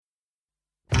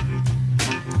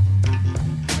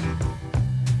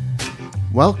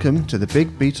Welcome to the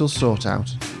Big Beatles Sort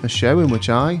Out, a show in which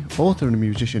I, author and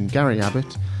musician Gary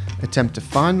Abbott, attempt to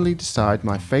finally decide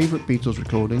my favourite Beatles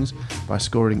recordings by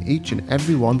scoring each and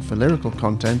every one for lyrical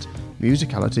content,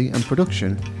 musicality and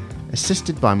production,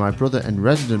 assisted by my brother and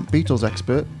resident Beatles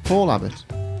expert, Paul Abbott.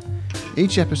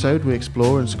 Each episode we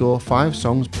explore and score 5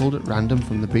 songs pulled at random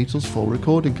from the Beatles' full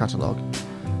recording catalogue.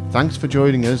 Thanks for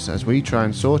joining us as we try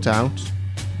and sort out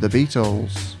the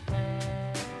Beatles.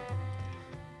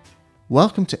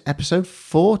 Welcome to episode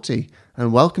 40,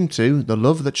 and welcome to The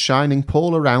Love That's Shining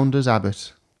Paul Around Us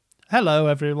Abbott. Hello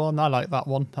everyone, I like that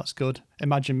one, that's good.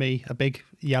 Imagine me, a big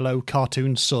yellow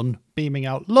cartoon sun, beaming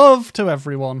out love to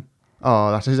everyone.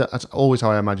 Oh, that's always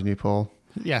how I imagine you, Paul.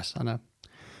 Yes, I know.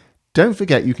 Don't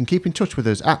forget you can keep in touch with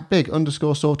us at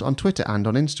big_sort on Twitter and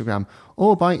on Instagram,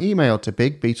 or by email to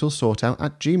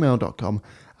bigbeatlesortout@gmail.com.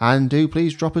 And do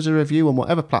please drop us a review on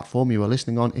whatever platform you are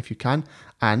listening on if you can,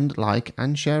 and like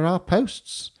and share our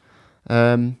posts.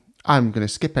 I'm going to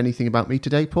skip anything about me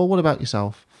today. Paul, what about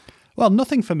yourself? Well,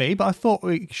 nothing for me, but I thought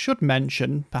we should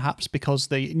mention, perhaps because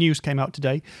the news came out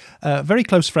today, a very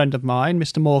close friend of mine,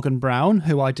 Mr. Morgan Brown,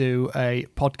 who I do a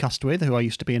podcast with, who I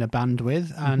used to be in a band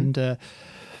with, and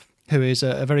who is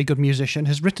a very good musician,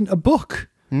 has written a book.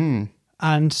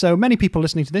 And so many people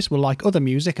listening to this will like other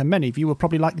music, and many of you will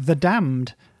probably like The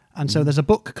Damned. And so there's a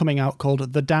book coming out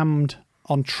called The Damned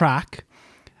on Track,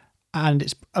 and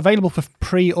it's available for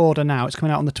pre-order now. It's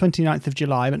coming out on the 29th of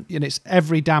July, and it's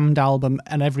every Damned album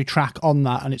and every track on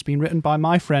that, and it's been written by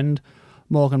my friend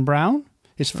Morgan Brown,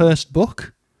 his first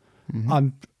book.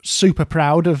 I'm super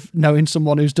proud of knowing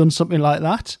someone who's done something like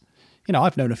that. You know,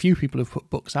 I've known a few people who've put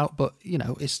books out, but, you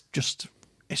know, it's just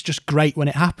great when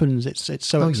it happens. It's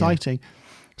so exciting. Yeah.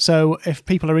 So if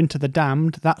people are into The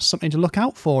Damned, that's something to look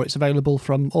out for. It's available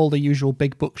from all the usual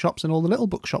big bookshops and all the little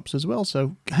bookshops as well.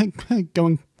 So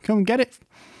go and get it.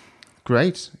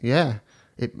 Great, yeah.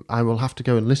 I will have to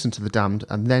go and listen to The Damned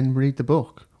and then read the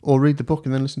book. Or read the book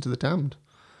and then listen to The Damned.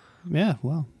 Yeah,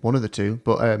 well. One of the two.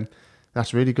 But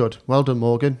that's really good. Well done,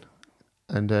 Morgan.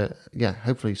 And yeah,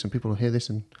 hopefully some people will hear this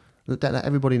and let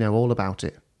everybody know all about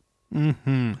it.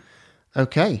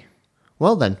 Okay.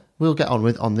 Well then, we'll get on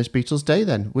with On This Beatles Day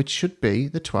then, which should be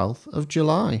the 12th of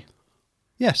July.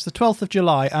 Yes, the 12th of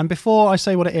July. And before I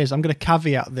say what it is, I'm going to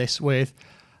caveat this with,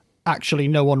 actually,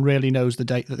 no one really knows the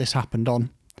date that this happened on.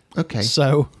 Okay.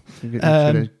 So you're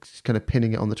kind of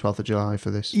pinning it on the 12th of July for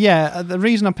this. Yeah, the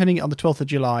reason I'm pinning it on the 12th of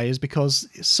July is because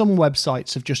some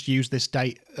websites have just used this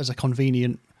date as a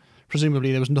convenient...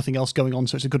 Presumably there was nothing else going on,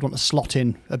 so it's a good one to slot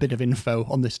in a bit of info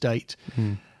on this date.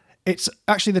 It's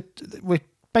actually we're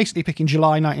basically picking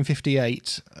July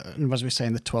 1958, and as we say,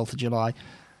 the 12th of July.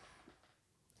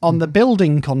 On the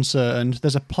building concerned,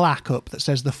 there's a plaque up that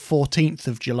says the 14th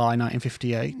of July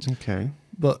 1958. Okay.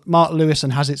 But Mark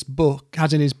Lewison has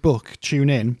in his book, Tune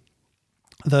In,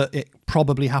 that it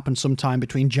probably happened sometime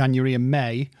between January and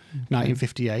May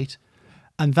 1958,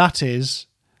 and that is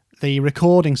the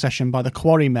recording session by the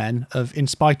Quarrymen of In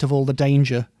Spite of All the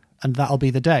Danger, and That'll Be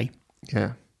the Day.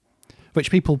 Yeah. Which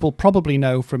people will probably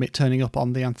know from it turning up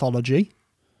on the anthology.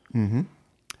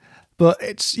 But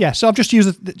it's, yeah, so I've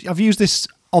used this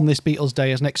On This Beatles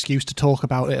Day as an excuse to talk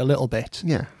about it a little bit.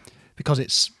 Yeah. Because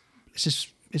is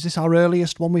this our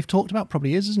earliest one we've talked about?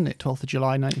 Probably is, isn't it? 12th of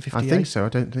July, 1958. I think so. I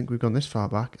don't think we've gone this far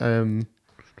back. No,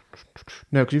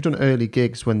 because you've done early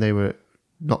gigs when they were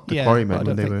not the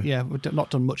Quarrymen. Yeah, we've not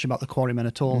done much about the Quarrymen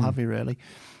at all, have we, really?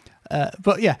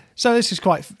 But yeah, so this is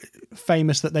quite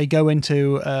famous that they go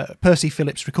into Percy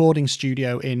Phillips' recording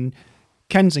studio in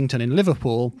Kensington in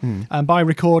Liverpool. And by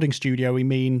recording studio, we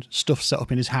mean stuff set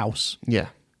up in his house. Yeah.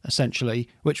 Essentially,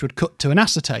 which would cut to an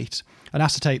acetate. An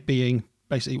acetate being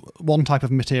basically one type of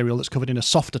material that's covered in a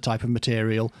softer type of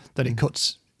material that you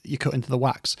cut into the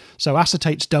wax. So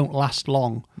acetates don't last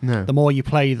long. No. The more you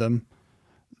play them,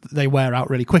 they wear out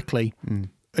really quickly.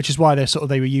 Which is why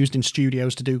they were used in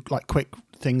studios to do like quick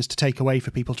things to take away for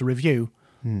people to review,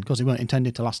 because they weren't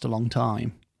intended to last a long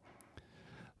time.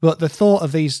 But the thought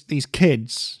of these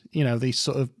kids, you know, these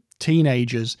sort of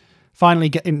teenagers, finally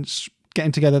getting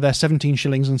together their 17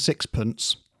 shillings and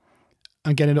sixpence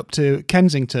and getting up to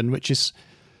Kensington, which is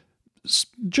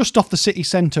just off the city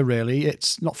centre, really.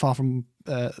 It's not far from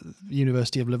the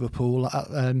University of Liverpool.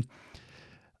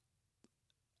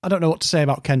 I don't know what to say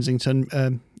about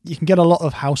Kensington. You can get a lot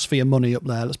of house for your money up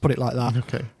there. Let's put it like that.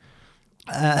 Okay.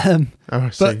 I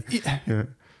see. But yeah.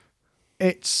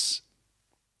 It's...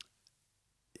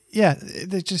 Yeah,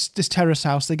 there's just this terrace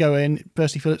house. They go in,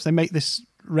 Percy Phillips, they make this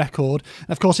record. And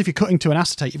of course, if you're cutting to an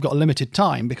acetate, you've got a limited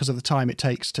time because of the time it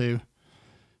takes to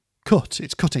cut.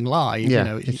 It's cutting live. Yeah, you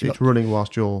know, it's running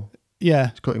whilst you're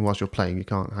Yeah. It's cutting whilst you're playing. You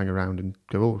can't hang around and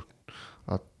go,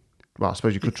 well, I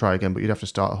suppose you could try again, but you'd have to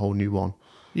start a whole new one.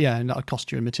 Yeah, and that'll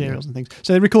cost you in materials and things.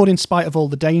 So they record In Spite of All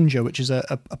the Danger, which is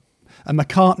a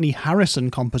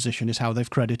McCartney-Harrison composition is how they've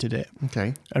credited it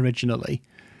originally,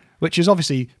 which is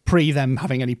obviously pre them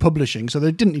having any publishing, so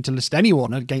they didn't need to list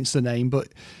anyone against the name, but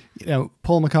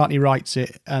Paul McCartney writes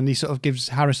it, and he sort of gives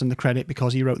Harrison the credit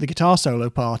because he wrote the guitar solo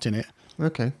part in it.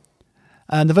 Okay.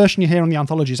 And the version you hear on the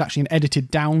anthology is actually an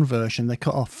edited down version. They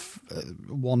cut off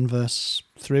one verse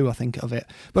through, I think, of it.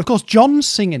 But of course, John's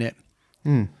singing it.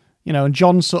 And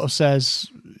John sort of says,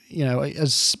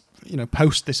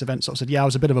 post this event, sort of said, I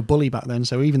was a bit of a bully back then.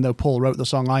 So even though Paul wrote the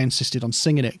song, I insisted on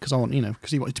singing it because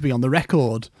because he wanted to be on the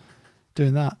record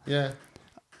doing that. Yeah.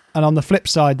 And on the flip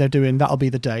side, they're doing That'll Be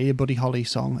the Day, a Buddy Holly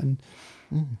song.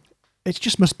 And it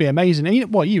just must be amazing. And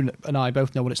you and I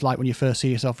both know what it's like when you first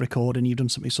see yourself record and you've done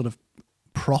something sort of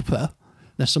proper.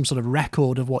 There's some sort of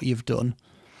record of what you've done.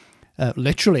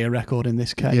 Literally a record in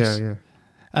this case. Yeah.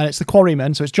 And it's the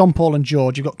Quarrymen, so it's John, Paul and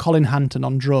George. You've got Colin Hanton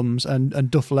on drums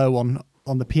and Duff Lowe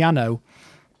on the piano.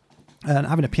 And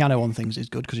having a piano on things is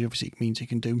good because obviously it means you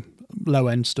can do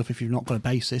low-end stuff if you've not got a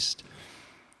bassist.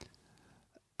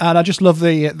 And I just love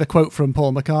the quote from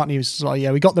Paul McCartney. He was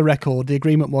like, we got the record. The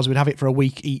agreement was we'd have it for a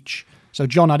week each. So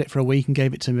John had it for a week and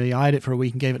gave it to me. I had it for a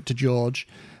week and gave it to George.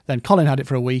 Then Colin had it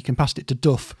for a week and passed it to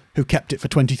Duff, who kept it for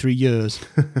 23 years.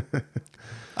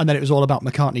 And then it was all about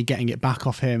McCartney getting it back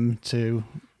off him to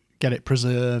get it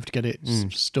preserved, get it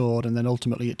stored, and then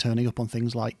ultimately it turning up on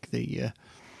things like the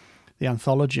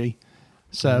anthology.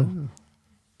 So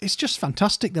it's just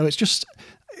fantastic, though.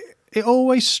 It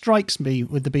always strikes me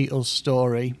with the Beatles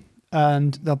story,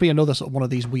 and there'll be another sort of one of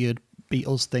these weird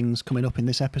Beatles things coming up in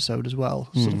this episode as well.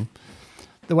 Sort of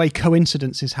the way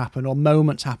coincidences happen, or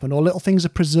moments happen, or little things are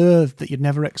preserved that you'd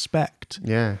never expect.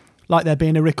 Yeah. Like there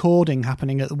being a recording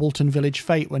happening at the Woolton Village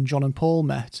Fete when John and Paul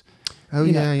met. Oh,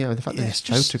 yeah. The fact that there's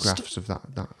photographs of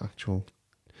that actual...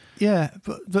 Yeah,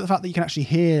 but the fact that you can actually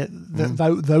hear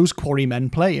those Quarrymen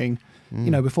playing,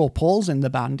 before Paul's in the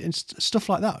band, and stuff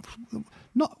like that.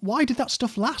 Why did that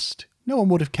stuff last? No one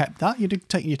would have kept that. You'd have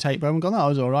taken your tape home and gone, that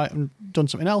was all right, and done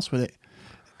something else with it.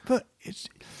 But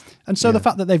the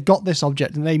fact that they've got this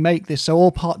object and they make this, so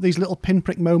all part these little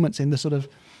pinprick moments in the sort of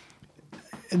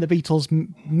in the Beatles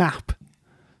map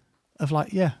of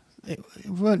it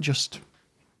weren't just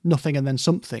nothing and then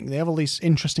something. They have all these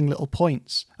interesting little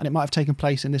points, and it might have taken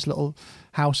place in this little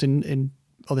house in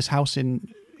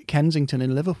Kensington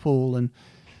in Liverpool, and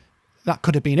that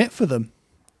could have been it for them.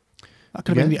 That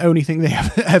could have been the only thing they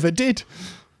ever did,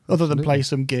 other than play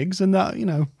some gigs, and that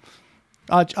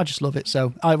I just love it.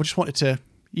 So I just wanted to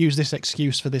use this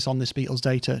excuse for this on this Beatles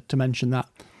Day to mention that.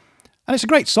 And it's a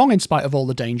great song in spite of all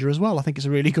the danger as well. I think it's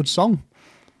a really good song.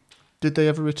 Did they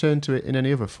ever return to it in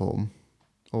any other form?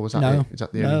 Or was that it? Is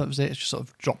that the that was it. It's just sort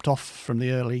of dropped off from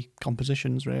the early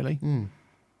compositions, really.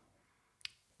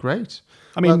 Great.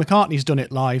 I mean, McCartney's done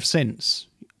it live since,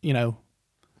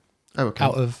 out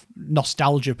of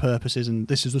nostalgia purposes, and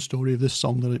this is the story of this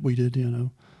song that we did,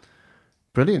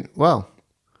 Brilliant. Well,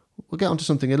 we'll get onto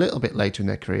something a little bit later in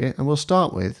their career, and we'll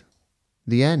start with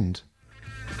The End.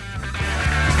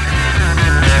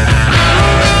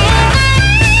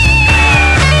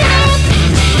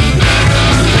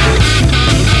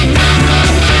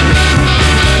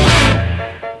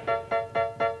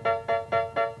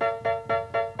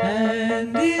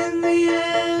 And in the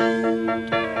end,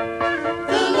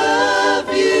 the love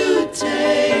you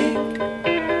take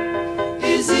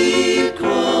is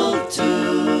equal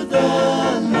to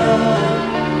the love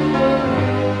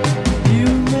you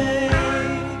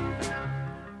make.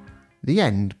 The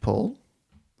End, Paul.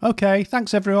 Okay,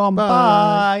 thanks everyone.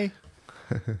 Bye.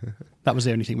 That was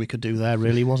the only thing we could do there,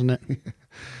 really, wasn't it?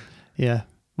 Yeah.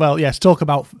 Well, yes. Talk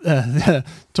about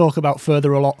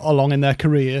further along in their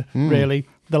career. Really,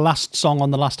 the last song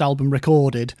on the last album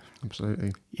recorded.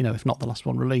 Absolutely. If not the last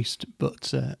one released,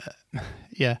 but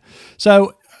yeah.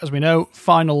 So as we know,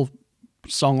 final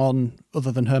song on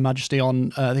other than Her Majesty on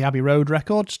the Abbey Road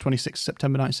records, 26th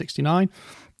September 1969.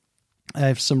 They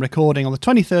have some recording on the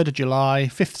 23rd of July,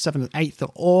 5th, 7th, and 8th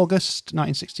of August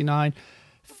 1969.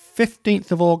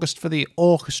 15th of August for the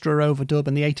orchestra overdub,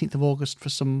 and the 18th of August for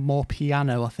some more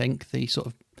piano, I think. The sort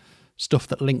of stuff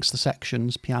that links the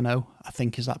sections, piano, I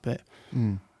think, is that bit.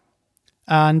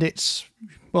 And it's,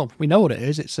 well, we know what it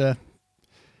is.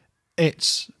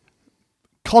 It's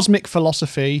cosmic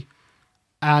philosophy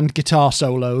and guitar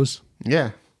solos.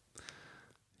 Yeah.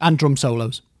 And drum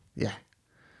solos. Yeah.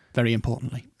 Very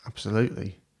importantly.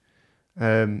 Absolutely.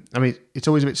 I mean, it's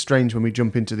always a bit strange when we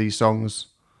jump into these songs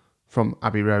from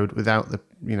Abbey Road without the,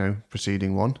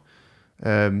 preceding one.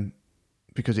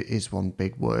 because it is one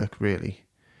big work, really.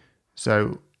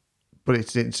 So, but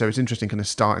it's interesting, kind of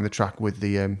starting the track with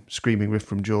the screaming riff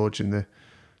from George, and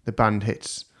the band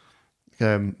hits,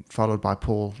 followed by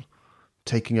Paul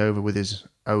taking over with his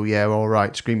 "Oh yeah, all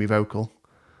right" screamy vocal.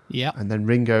 Yeah. And then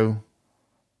Ringo,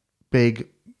 big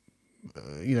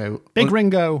Ringo,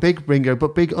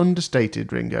 but big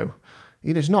understated Ringo.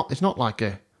 It's not like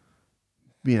a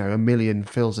million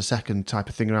fills a second type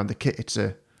of thing around the kit. It's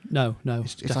a no.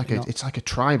 It's like a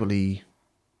tribally,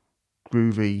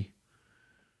 groovy,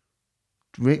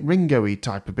 Ringo-y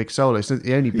type of big solo. It's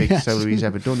the only big solo he's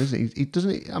ever done, isn't it? He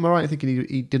doesn't. Am I right in thinking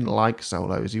he didn't like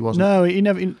solos? He wasn't. No, he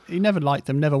never liked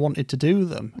them. Never wanted to do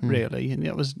them really, and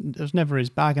it was never his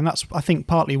bag. And that's, I think,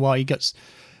 partly why he gets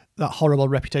that horrible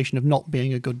reputation of not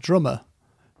being a good drummer.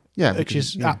 Yeah, which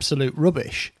is absolute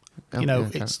rubbish.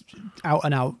 It's out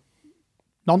and out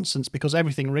nonsense, because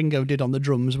everything Ringo did on the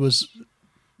drums was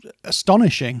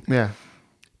astonishing. Yeah.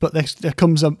 But there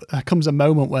comes a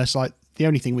moment where it's like, the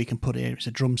only thing we can put here is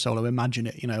a drum solo. Imagine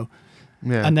it, Yeah.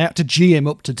 And they had to G him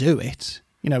up to do it.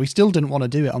 He still didn't want to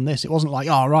do it on this. It wasn't like,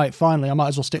 oh, right, finally, I might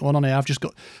as well stick one on here.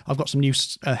 I've got some new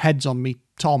heads on me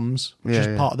toms, which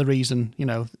is part of the reason,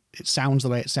 it sounds the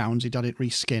way it sounds. He'd had it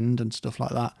reskinned and stuff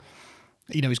like that.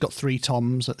 He's got 3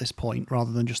 toms at this point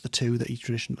rather than just the 2 that he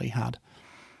traditionally had.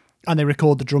 And they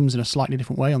record the drums in a slightly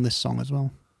different way on this song as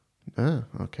well. Oh,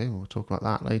 okay. We'll talk about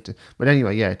that later. But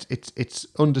anyway, yeah, it's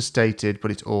understated,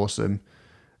 but it's awesome.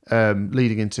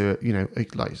 Leading into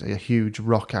like I say, a huge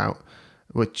rock out,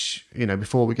 which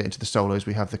before we get into the solos,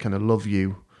 we have the kind of "Love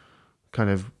You" kind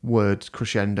of words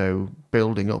crescendo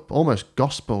building up, almost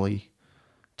gospel-y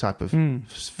type of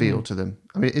feel to them.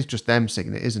 I mean, it's just them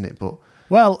singing it, isn't it? But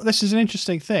well, this is an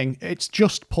interesting thing. It's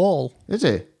just Paul. Is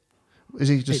it? Is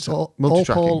he just all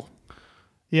multi-tracking? Paul.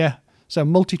 Yeah. So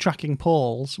multi-tracking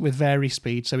Pauls with vary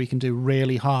speed, so he can do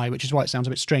really high, which is why it sounds a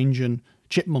bit strange and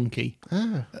chipmunky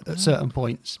at certain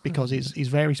points, because he's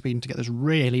vary speeding to get those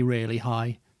really, really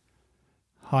high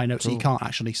notes that you can't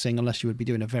actually sing unless you would be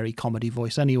doing a very comedy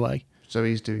voice anyway. So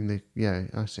he's doing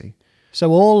I see.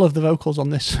 So all of the vocals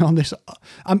on this,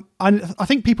 I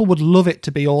think people would love it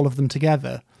to be all of them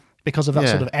together, because of that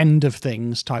sort of end of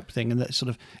things type thing, and that sort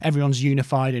of everyone's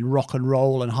unified in rock and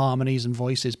roll and harmonies and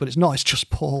voices, but it's not. It's just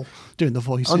Paul doing the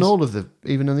voices. On all of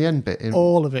even on the end bit.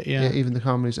 All of it, yeah. Even the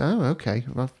harmonies. Oh, okay.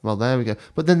 Well, there we go.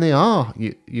 But then they are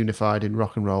unified in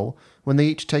rock and roll when they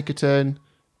each take a turn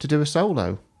to do a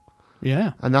solo.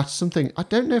 Yeah. And that's something, I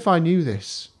don't know if I knew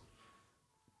this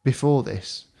before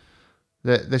this,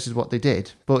 that this is what they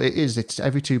did, but it's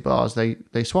every 2 bars.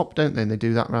 They swap, don't they? And they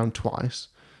do that round twice.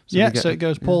 So it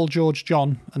goes Paul, George,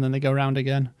 John, and then they go round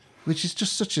again. Which is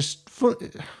just such a fun.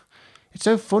 It's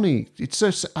so funny. It's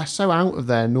so out of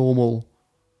their normal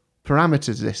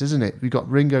parameters. This, isn't it? We've got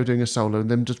Ringo doing a solo,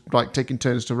 and them just like taking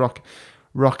turns to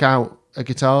rock out a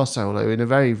guitar solo in a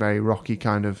very, very rocky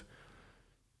kind of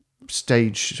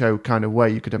stage show kind of way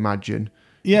you could imagine.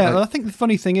 Yeah, well, I think the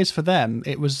funny thing is for them,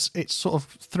 it's sort of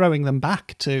throwing them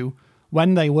back to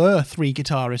when they were 3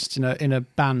 guitarists in a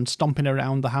band stomping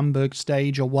around the Hamburg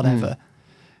stage or whatever.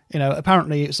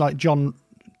 Apparently it's like John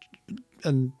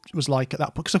and was like at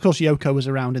that point, because of course Yoko was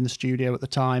around in the studio at the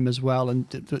time as well, and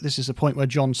this is a point where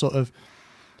John sort of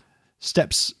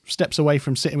steps away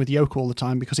from sitting with Yoko all the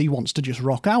time because he wants to just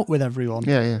rock out with everyone.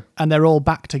 Yeah. And they're all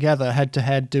back together, head to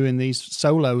head, doing these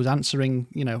solos, answering,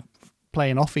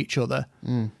 playing off each other.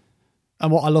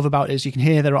 And what I love about it is you can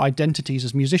hear their identities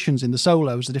as musicians in the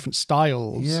solos, the different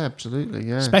styles. Yeah, absolutely,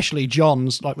 yeah. Especially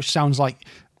John's, which sounds like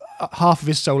half of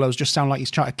his solos just sound like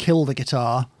he's trying to kill the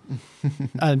guitar,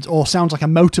 or sounds like a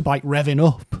motorbike revving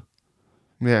up.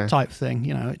 Yeah. Type thing.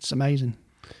 It's amazing.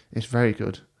 It's very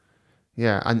good.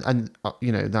 Yeah, and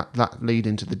that lead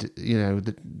into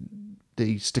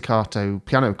the staccato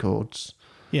piano chords.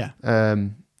 Yeah.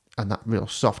 And that real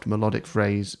soft melodic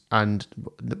phrase, and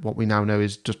what we now know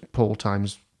is just Paul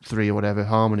times 3 or whatever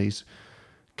harmonies,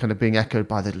 kind of being echoed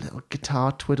by the little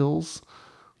guitar twiddles.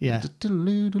 Yeah.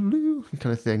 Kind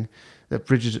of thing that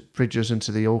bridges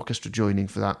into the orchestra joining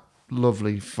for that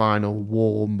lovely final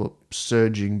warm up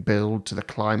surging build to the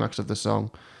climax of the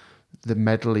song, the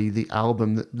medley, the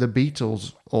album, the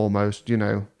Beatles almost.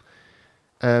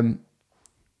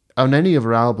 On any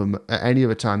other album at any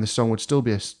other time, this song would still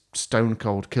be a stone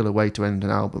cold killer way to end an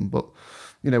album, but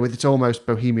with its almost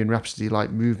Bohemian Rhapsody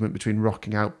like movement between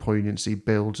rocking out, poignancy,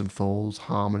 builds and falls,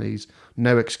 harmonies,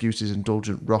 no excuses,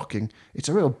 indulgent rocking, it's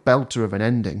a real belter of an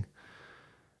ending.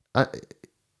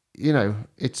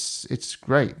 It's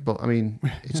great, but I mean,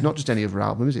 it's not just any other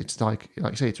album, is it? It's like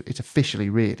I say, it's officially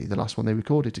really the last one they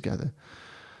recorded together.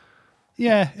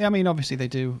 Yeah, I mean, obviously they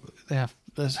do. They have.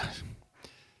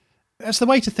 That's the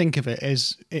way to think of it.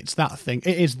 Is it's that thing?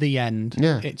 It is the end.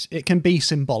 Yeah. It can be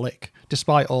symbolic,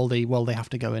 despite all the they have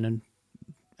to go in and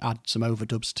add some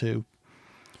overdubs to,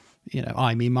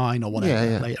 I Me Mine or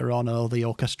whatever later on, or the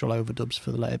orchestral overdubs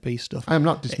for the Let It Be stuff. I'm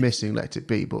not dismissing Let It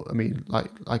Be, but I mean,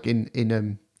 like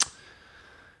in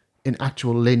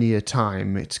actual linear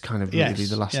time, it's kind of really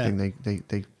the last thing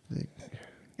they.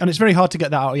 And it's very hard to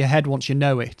get that out of your head once you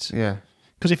know it. Yeah.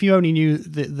 Because if you only knew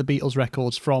the Beatles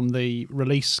records from the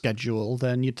release schedule,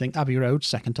 then you'd think Abbey Road's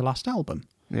second to last album.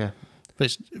 Yeah.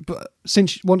 But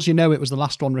since once you know it was the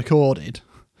last one recorded,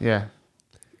 yeah,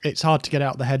 it's hard to get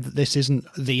out of the head that this isn't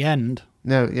the end.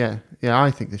 No, yeah. I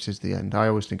think this is the end. I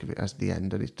always think of it as the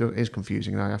end, and it is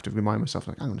confusing, and I have to remind myself,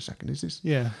 like, hang on a second, is this?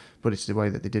 Yeah. But it's the way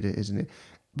that they did it, isn't it?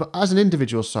 But as an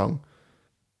individual song,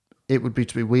 it would be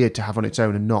weird to have on its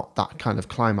own and not that kind of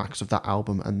climax of that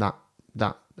album and that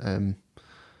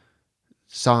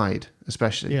side,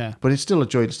 especially. Yeah. But it's still a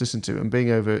joy to listen to, and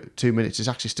being over 2 minutes is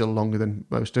actually still longer than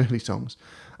most early songs.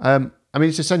 I mean,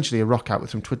 it's essentially a rock out with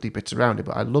some twiddly bits around it,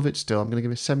 but I love it still. I'm going to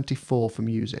give it 74 for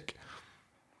music.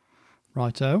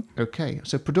 Righto. Okay,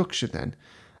 so production then.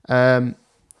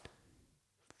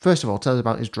 First of all, tell us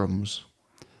about his drums.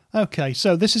 Okay,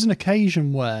 so this is an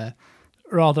occasion where,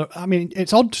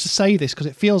 it's odd to say this because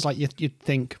it feels like you'd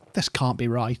think, this can't be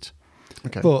right.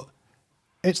 Okay. But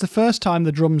it's the first time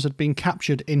the drums had been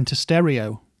captured into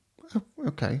stereo. Oh,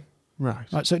 okay, right.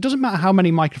 So it doesn't matter how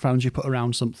many microphones you put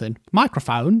around something.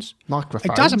 Microphones?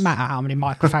 It doesn't matter how many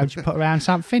microphones you put around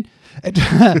something. It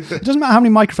doesn't matter how many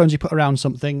microphones you put around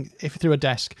something. If through a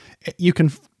desk, you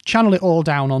can channel it all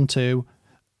down onto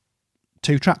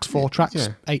 2 tracks, 4 tracks,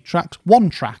 8 tracks, 1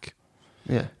 track.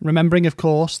 Yeah. Remembering, of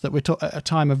course, that we're at a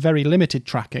time of very limited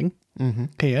tracking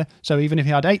here. So even if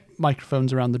you had 8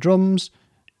 microphones around the drums,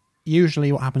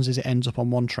 usually what happens is it ends up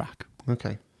on 1 track.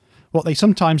 Okay. What they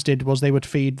sometimes did was they would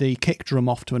feed the kick drum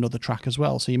off to another track as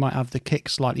well. So you might have the kick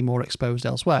slightly more exposed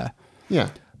elsewhere. Yeah.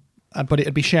 But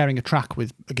it'd be sharing a track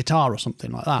with a guitar or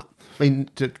something like that. I mean,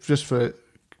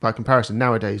 by comparison,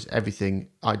 nowadays, everything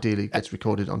ideally gets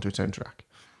recorded onto its own track.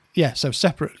 Yeah, so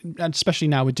separate, and especially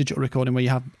now with digital recording where you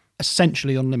have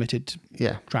essentially unlimited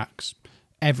tracks.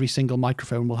 Every single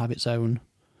microphone will have its own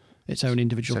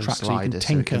individual track, so you can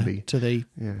tinker to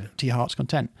your heart's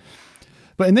content.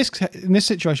 But in this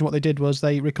situation, what they did was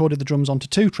they recorded the drums onto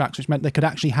 2 tracks, which meant they could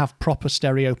actually have proper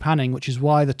stereo panning, which is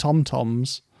why the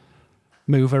tom-toms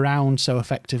move around so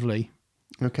effectively.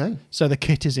 Okay. So the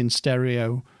kit is in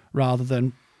stereo rather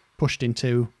than pushed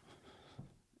into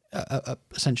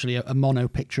essentially a mono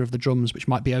picture of the drums, which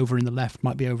might be over in the left,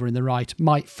 might be over in the right,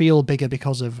 might feel bigger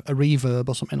because of a reverb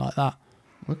or something like that.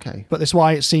 Okay. But that's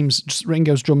why it seems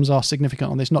Ringo's drums are significant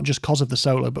on this, not just because of the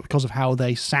solo, but because of how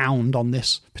they sound on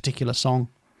this particular song.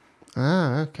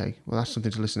 Ah, okay. Well, that's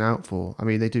something to listen out for. I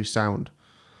mean, they do sound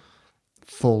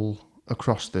full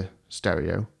across the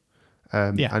stereo.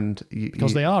 And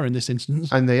because they are in this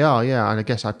instance. And they are, yeah. And I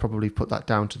guess I'd probably put that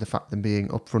down to the fact of them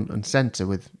being up front and centre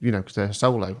with, because they're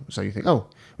solo. So you think, oh,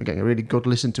 we're getting a really good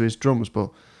listen to his drums, but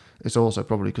it's also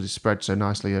probably because it's spread so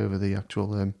nicely over the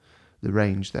actual the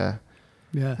range there.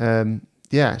 Yeah.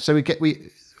 So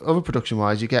we overproduction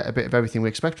wise, you get a bit of everything we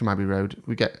expect from Abbey Road.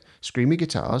 We get screamy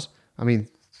guitars. I mean,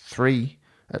 3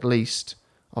 at least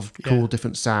of cool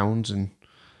different sounds, and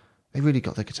they really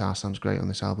got the guitar sounds great on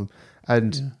this album.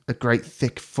 And a great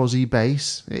thick fuzzy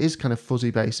bass. It is kind of fuzzy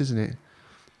bass, isn't it?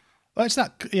 Well, it's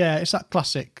that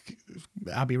classic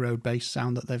Abbey Road bass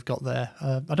sound that they've got there.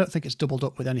 I don't think it's doubled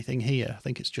up with anything here. I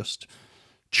think it's just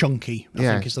chunky. I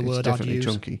think is the word I'd use.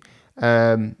 Chunky.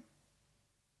 And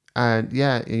I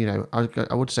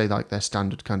would say like their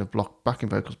standard kind of block backing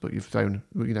vocals, but you've thrown,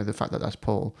 the fact that that's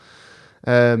Paul.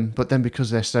 But then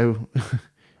because they're so, the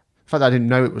fact that I didn't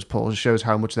know it was Paul shows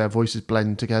how much their voices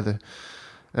blend together.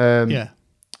 A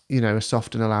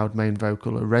soft and a loud main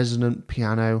vocal, a resonant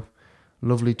piano,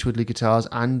 lovely twiddly guitars,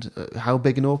 and how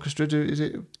big an orchestra is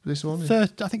it? This one? I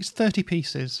think it's 30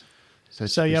 pieces.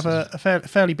 So you have a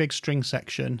fairly big string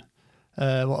section.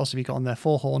 What else have you got on there?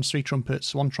 4 horns, 3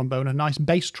 trumpets, 1 trombone, a nice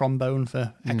bass trombone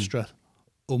for extra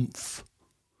oomph.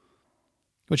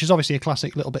 Which is obviously a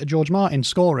classic little bit of George Martin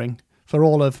scoring for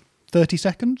all of 30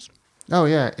 seconds. Oh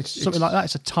yeah, it's something like that.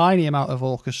 It's a tiny amount of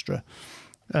orchestra.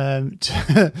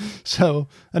 So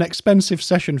an expensive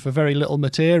session for very little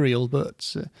material,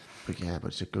 but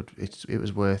it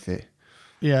was worth it.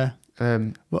 Yeah.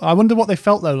 Well, I wonder what they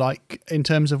felt though, like in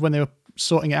terms of when they were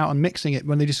sorting it out and mixing it,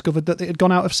 when they discovered that it had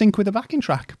gone out of sync with the backing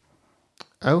track.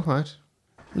 Oh right.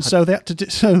 So they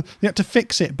had to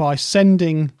fix it by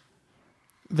sending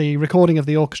the recording of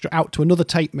the orchestra out to another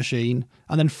tape machine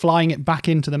and then flying it back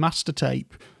into the master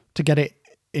tape to get it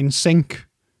in sync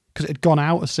because it had gone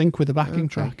out of sync with the backing Okay.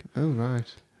 track. Oh,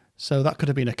 right. So that could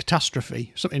have been a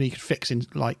catastrophe, something you could fix in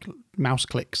like mouse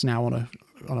clicks now on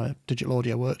a digital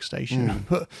audio workstation.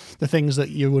 But the things that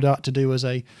you would have to do as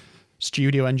a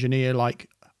studio engineer, like,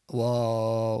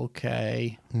 whoa,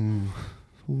 okay,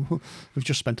 we've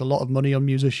just spent a lot of money on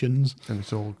musicians. And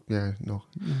it's all, no.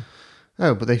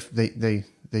 Oh, but they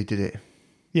did it.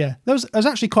 Yeah, there's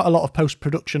actually quite a lot of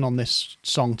post-production on this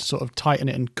song to sort of tighten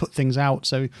it and cut things out.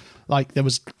 So, like, there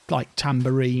was, like,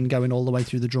 tambourine going all the way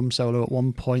through the drum solo at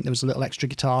one point. There was a little extra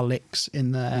guitar licks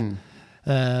in there.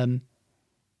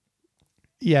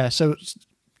 Yeah, so,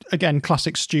 again,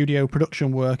 classic studio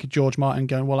production work. George Martin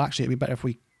going, well, actually, it'd be better if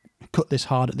we cut this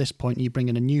hard at this point and you bring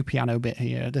in a new piano bit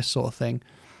here, this sort of thing,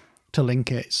 to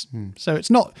link it. So it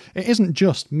isn't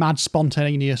just mad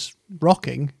spontaneous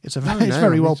rocking. It's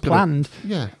very well planned.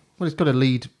 Yeah. Well, it's got to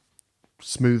lead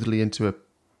smoothly into a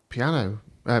piano.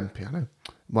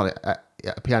 Well,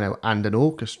 a piano and an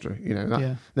orchestra. You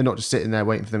know, they're not just sitting there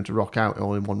waiting for them to rock out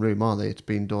all in one room, are they? It's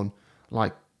been done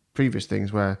like previous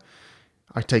things where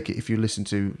I take it if you listen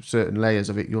to certain layers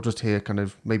of it, you'll just hear kind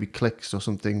of maybe clicks or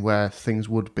something where things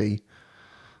would be,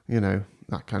 you know,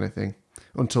 that kind of thing,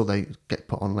 until they get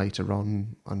put on later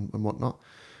on and whatnot.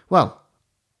 Well,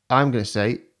 I'm going to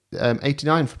say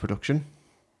 89 for production.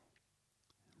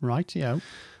 Right, yeah.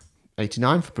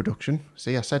 89 for production.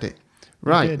 See, I said it.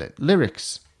 Right,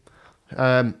 lyrics.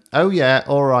 Oh yeah,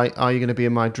 all right, are you going to be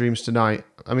in my dreams tonight?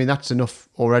 I mean, that's enough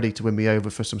already to win me over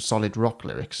for some solid rock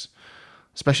lyrics,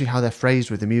 especially how they're phrased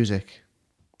with the music.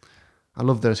 I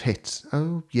love those hits.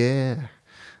 Oh yeah.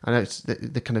 I know it's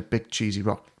the kind of big cheesy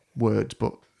rock words,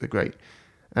 but they're great.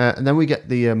 And then we get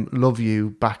the love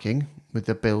you backing with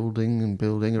the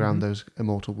building around those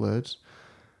immortal words.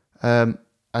 And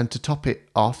to top it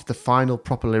off, the final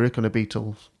proper lyric on a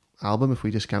Beatles album, if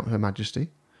we discount Her Majesty,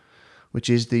 which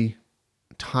is the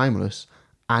timeless,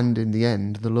 and in the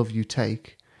end, the love you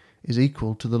take is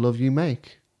equal to the love you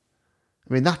make.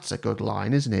 I mean, that's a good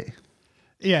line, isn't it?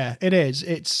 Yeah, it is.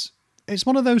 It's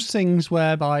one of those things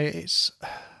whereby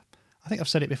I think I've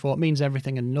said it before, it means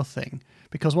everything and nothing,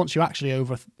 because once you actually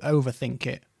overthink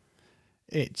it,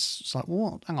 it's like,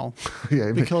 what? Hang on.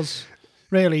 Yeah, because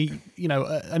really, you know,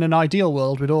 in an ideal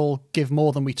world, we'd all give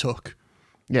more than we took.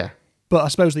 Yeah. But I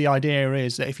suppose the idea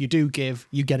is that if you do give,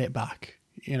 you get it back.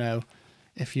 You know,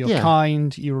 if you're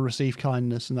kind, you will receive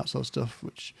kindness and that sort of stuff,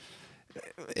 which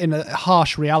in a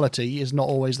harsh reality is not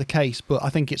always the case. But I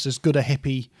think it's as good a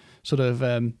hippie sort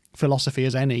of philosophy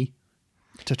as any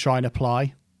to try and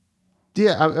apply.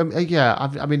 Yeah,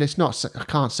 I mean, it's not. I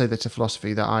can't say that's a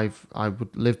philosophy that I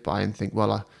would live by and think,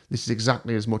 well, this is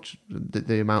exactly as much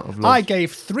the amount of love. I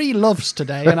gave 3 loves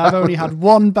today, and I've only had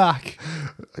 1 back.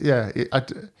 Yeah,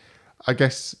 I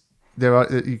guess there are.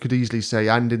 You could easily say,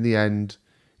 and in the end,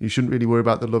 you shouldn't really worry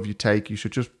about the love you take. You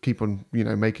should just keep on, you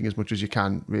know, making as much as you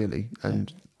can, really,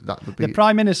 and that would be. The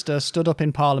Prime Minister stood up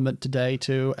in Parliament today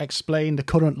to explain the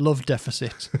current love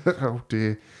deficit. Oh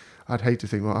dear. I'd hate to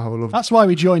think about how I love. That's why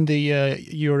we joined the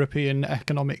European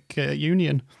Economic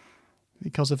Union,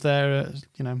 because of their,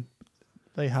 you know,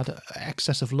 they had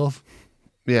excess of love.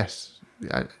 Yes,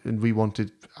 and we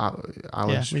wanted our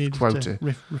we needed quota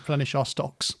to replenish our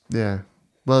stocks. Yeah,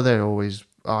 well, they're always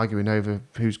arguing over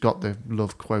who's got the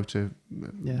love quota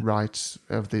rights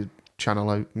of the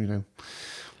channel. You know,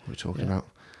 what we're talking about.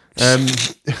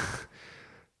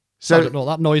 So I don't know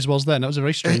what that noise was then. That was a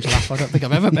very strange laugh. I don't think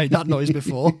I've ever made that noise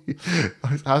before.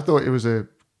 I thought it was a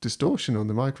distortion on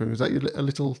the microphone. Was that a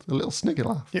little snigger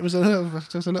laugh? It was a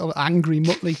little angry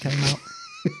Muttley came out.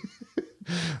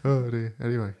 Oh dear.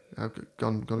 Anyway, I've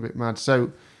gone a bit mad.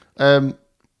 So, yeah,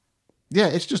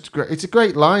 it's just great. It's a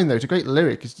great line though. It's a great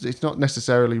lyric. It's not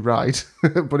necessarily right,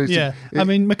 but it's I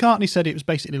mean, McCartney said it was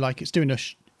basically like it's doing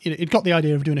it got the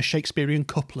idea of doing a Shakespearean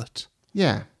couplet.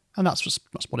 Yeah. And that's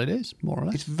what it is, more or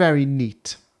less. It's very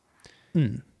neat.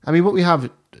 I mean, what we have,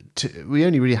 we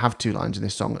only really have 2 lines in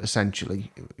this song,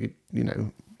 essentially. You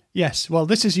know. Yes. Well,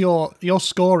 this is your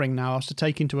scoring now, has to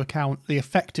take into account the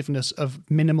effectiveness of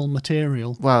minimal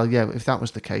material. Well, yeah. If that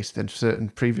was the case, then certain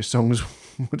previous songs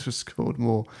would have scored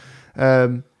more.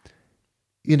 You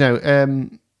know.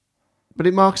 But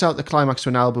it marks out the climax to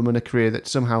an album and a career that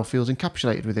somehow feels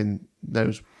encapsulated within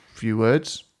those few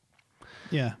words.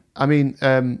 Yeah. I mean,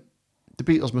 the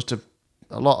Beatles must have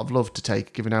a lot of love to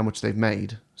take, given how much they've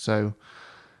made. So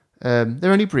they're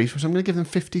only brief, so I'm going to give them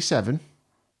 57.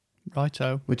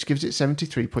 Righto. Which gives it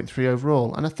 73.3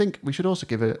 overall. And I think we should also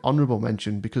give an honourable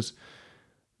mention because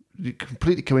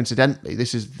completely coincidentally,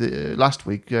 this is the last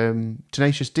week,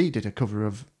 Tenacious D did a cover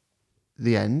of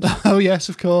The End. Oh, yes,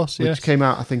 of course. Which came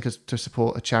out, I think, to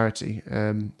support a charity.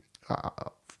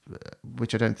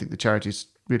 which I don't think the charity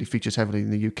really features heavily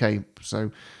in the UK.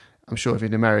 So I'm sure if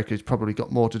in America, it's probably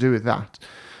got more to do with that.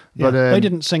 Yeah. But They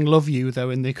didn't sing "Love You" though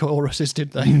in the choruses,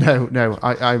 did they? No.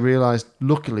 I realised,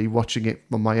 luckily, watching it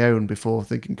on my own before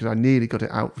thinking, because I nearly got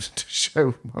it out to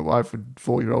show my wife and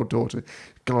 4-year-old daughter.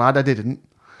 Glad I didn't.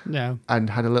 No. And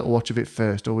had a little watch of it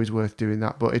first. Always worth doing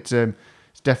that. But it's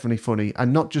definitely funny,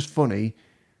 and not just funny,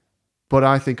 but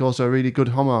I think also a really good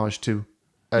homage to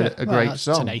a great that's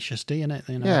song. Tenacious D, isn't it?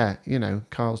 You know? Yeah,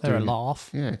 Carl's They're doing a it. laugh.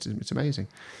 Yeah, it's amazing.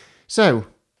 So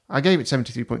I gave it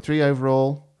 73.3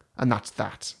 overall, and that's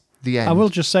that. The end. I will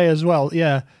just say as well,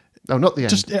 yeah. Oh, not the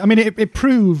end. I mean, it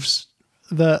proves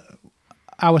that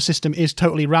our system is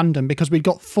totally random, because we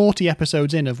got 40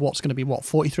 episodes in of what's going to be,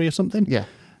 43 or something? Yeah.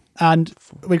 And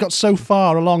we got so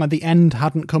far along and the end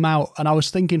hadn't come out, and I was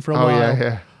thinking for a while,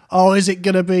 Yeah. oh, is it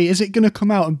going to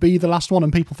come out and be the last one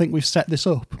and people think we've set this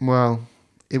up? Well,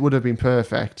 it would have been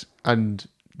perfect, and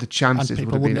the chances And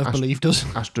people would have wouldn't been have believed us.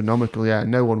 astronomical. Yeah,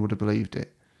 no one would have believed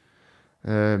it.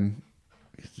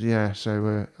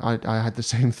 So I had the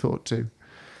same thought too.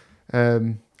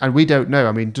 And we don't know.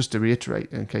 I mean, just to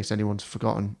reiterate, in case anyone's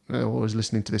forgotten or is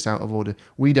listening to this out of order,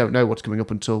 we don't know what's coming up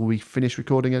until we finish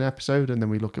recording an episode, and then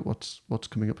we look at what's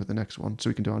coming up with the next one, so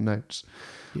we can do our notes.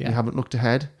 Yeah. We haven't looked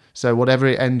ahead, so whatever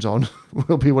it ends on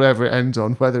will be whatever it ends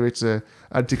on, whether it's a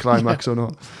anticlimax or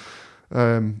not.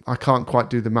 I can't quite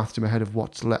do the math in my head of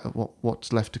what's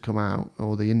left to come out,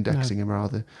 or the indexing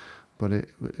rather, but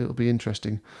it'll be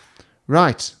interesting.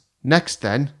 Right, next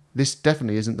then. This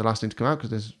definitely isn't the last thing to come out,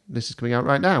 because this is coming out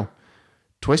right now.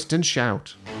 Twist and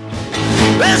Shout.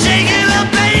 Well, shake it up,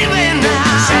 baby,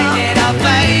 now. Shake it up,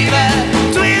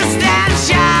 baby. Twist and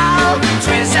shout.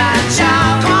 Twist and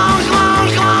shout. Come on, come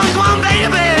on, come on, come on,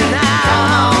 baby, now.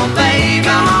 Come on, baby.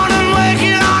 Come on and work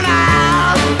it on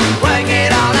out. Work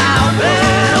it on out.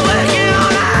 Well, work it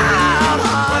on out.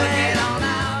 Work it on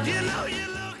out. You know you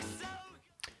look so...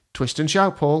 Twist and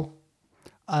Shout, Paul.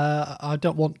 I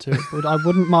don't want to, but I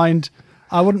wouldn't mind.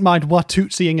 I wouldn't mind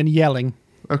watootsying and yelling,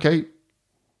 Okay.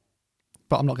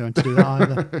 but I'm not going to do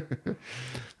that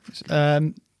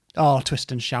either.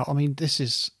 Twist and Shout. I mean, this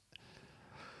is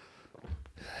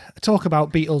talk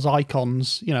about Beatles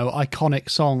icons. Iconic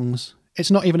songs.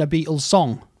 It's not even a Beatles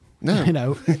song.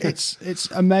 No.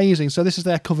 It's amazing. So this is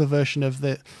their cover version of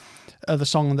the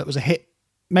song that was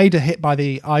made a hit by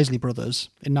the Isley Brothers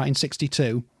in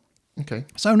 1962. Okay.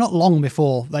 So not long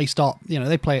before they start,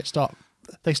 they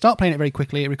start playing it very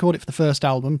quickly. They record it for the first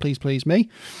album, Please Please Me.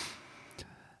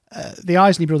 The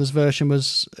Isley Brothers version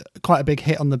was quite a big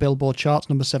hit on the Billboard charts,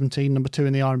 number 17, number 2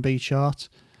 in the R&B chart.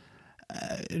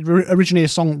 Originally a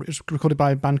song was recorded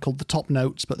by a band called The Top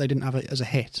Notes, but they didn't have it as a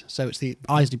hit. So it's the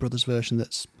Isley Brothers version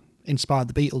that's inspired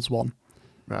the Beatles one.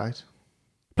 Right.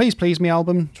 Please Please Me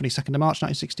album, 22nd of March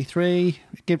 1963.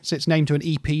 It gives its name to an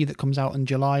EP that comes out in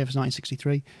July of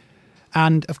 1963.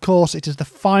 And, of course, it is the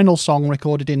final song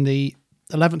recorded in the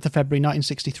 11th of February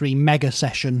 1963 mega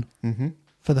session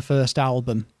for the first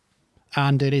album.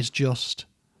 And it is just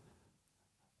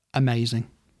amazing.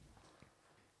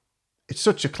 It's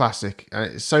such a classic,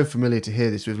 and it's so familiar to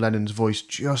hear this with Lennon's voice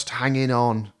just hanging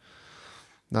on.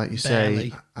 Like you Barely.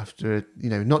 say, after,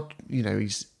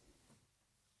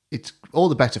 it's all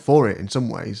the better for it in some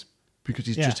ways, because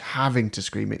he's just having to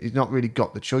scream it. He's not really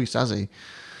got the choice, has he?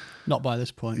 Not by this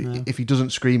point, no. If he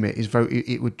doesn't scream it,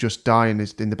 it would just die in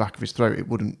the back of his throat. It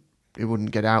wouldn't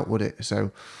get out, would it?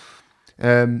 So,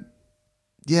 and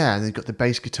they've got the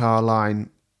bass guitar line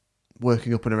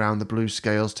working up and around the blues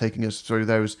scales, taking us through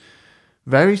those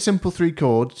very simple 3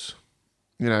 chords,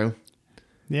 Yeah.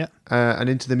 and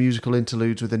into the musical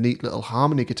interludes with the neat little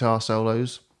harmony guitar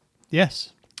solos.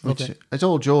 Yes. Loved it. It's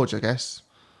all George, I guess.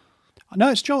 No,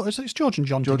 it's George and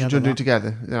John George together. and John do that. it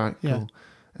together. Right, Yeah.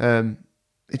 cool.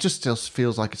 It just still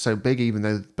feels like it's so big, even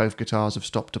though both guitars have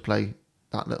stopped to play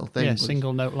that little thing. Yeah, But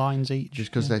single note lines each. just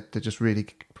because they're just really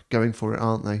going for it,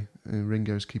 aren't they?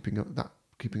 Ringo's keeping up that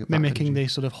mimicking energy. the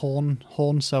sort of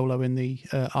horn solo in the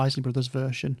Isley Brothers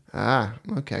version. Ah,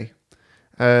 okay.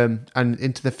 And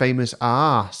into the famous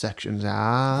sections.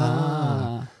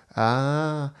 As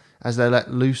they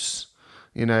let loose,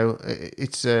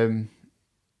 it's they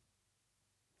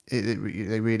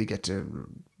really get to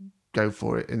go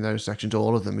for it in those sections,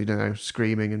 all of them,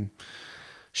 screaming and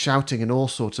shouting and all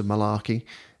sorts of malarkey.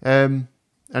 And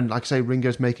like I say,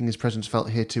 Ringo's making his presence felt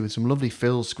here too, with some lovely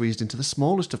fills squeezed into the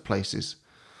smallest of places.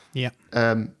 Yeah.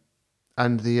 And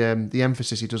the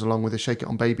emphasis he does along with the Shake It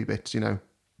On Baby bits, he kind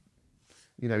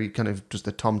of does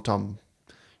the tom-tom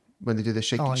when they do the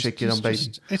Shake It On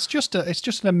Baby. It's just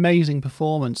an amazing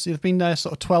performance. They've been there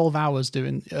sort of 12 hours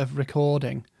of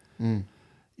recording. Mm.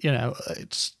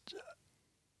 It's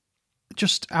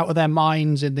just out of their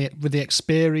minds with the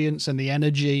experience and the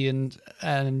energy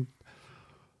and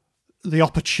the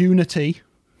opportunity,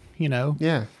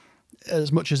 Yeah.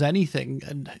 as much as anything.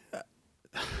 And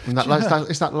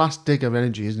it's that last dig of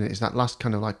energy, isn't it? It's that last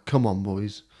kind of like, come on,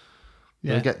 boys.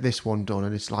 yeah, We'll get this one done.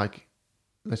 And it's like,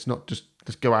 let's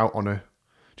go out on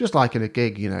just like in a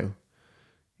gig,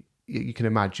 you can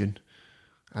imagine,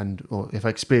 or if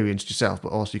experienced yourself, but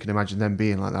also you can imagine them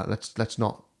being like that. Let's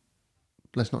not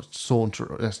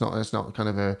saunter. Let's not kind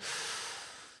of a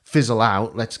fizzle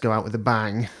out. Let's go out with a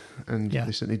bang, and Yeah.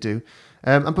 they certainly do.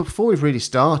 And before we've really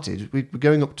started, we're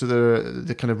going up to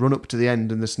the kind of run up to the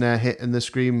end, and the snare hit and the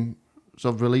scream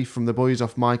sort of relief from the boys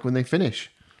off mic when they finish.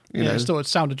 You know? It's still a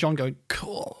sound of John going,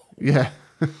 cool. Yeah.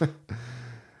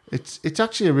 It's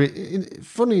actually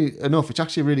funny enough. It's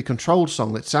actually a really controlled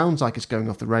song that sounds like it's going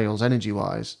off the rails energy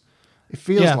wise. It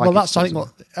feels like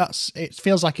it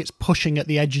feels like it's pushing at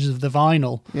the edges of the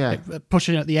vinyl. Yeah.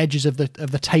 Pushing at the edges of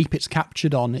the tape it's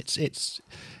captured on.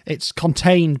 It's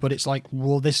contained, but it's like,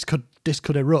 well, this could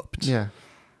erupt. Yeah,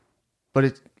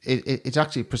 but it's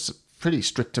actually pretty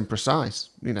strict and precise.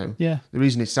 Yeah. The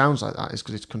reason it sounds like that is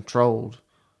because it's controlled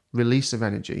release of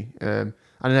energy. I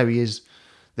know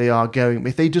they are going.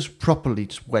 If they just properly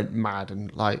just went mad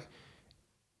and like,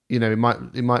 it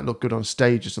might look good on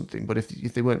stage or something. But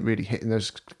if they weren't really hitting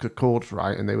those chords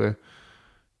right and they were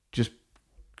just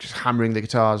hammering the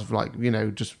guitars like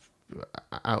just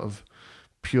out of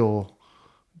pure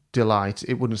delight,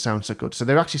 it wouldn't sound so good. So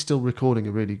they're actually still recording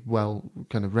a really well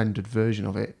kind of rendered version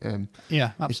of it.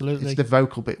 Yeah, absolutely. It's the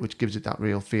vocal bit which gives it that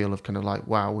real feel of kind of like,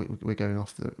 wow, we're going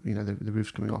off the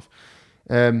roof's coming off.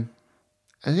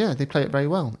 And yeah, they play it very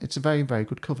well. It's a very, very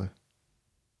good cover.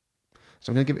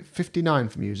 So I'm going to give it 59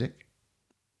 for music.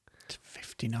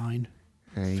 59.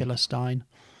 A Philistine.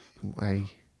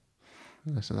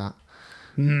 less of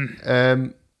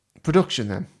that. Production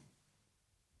then.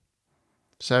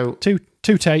 So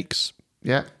Two takes.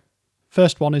 yeah,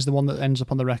 First one is the one that ends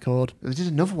up on the record. they did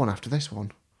another one after this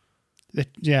one.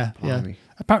 Yeah. Blimey.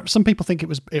 Some people think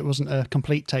it wasn't a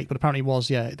complete take, but apparently it was.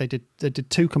 Yeah, they did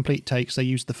two complete takes. They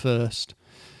used the first.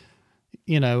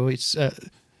 It's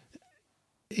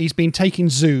he's been taking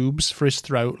Zoobs for his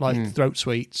throat, like throat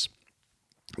sweets,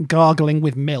 gargling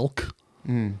with milk,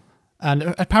 and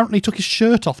apparently took his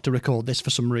shirt off to record this for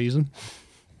some reason.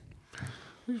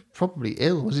 He was probably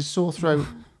ill. Was his sore throat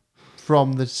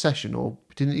from the session, or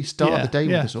didn't he start the day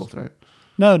with a sore throat?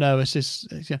 No. It's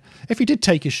if he did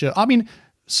take his shirt, I mean,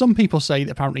 some people say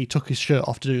that apparently he took his shirt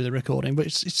off to do the recording, but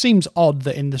it seems odd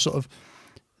that in the sort of,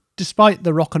 despite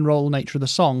the rock and roll nature of the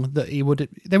song, that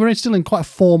they were still in quite a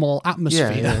formal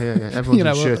atmosphere. Yeah.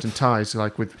 Everyone's in shirt and ties,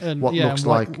 like with what looks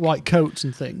like white coats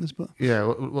and things. But yeah,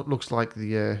 what looks like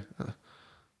a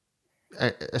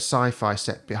sci-fi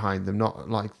set behind them, not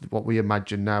like what we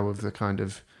imagine now of the kind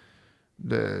of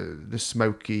the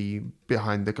smoky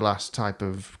behind the glass type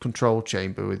of control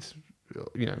chamber with,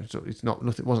 so it's not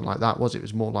nothing. It wasn't like that, was it? It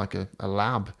was more like a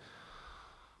lab.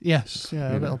 Yes,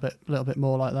 yeah, a little bit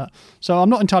more like that. So I'm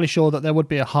not entirely sure that there would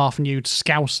be a half-nude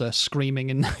Scouser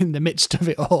screaming in the midst of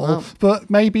it all,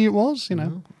 but maybe it was,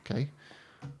 Okay.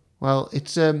 Well,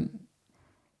 it's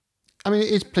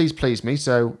it's Please Me,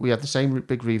 so we have the same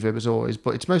big reverb as always,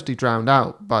 but it's mostly drowned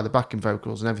out by the backing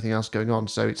vocals and everything else going on,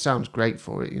 so it sounds great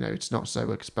for it. It's not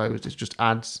so exposed. It just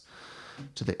adds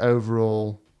to the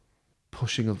overall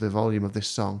pushing of the volume of this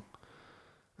song.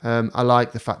 I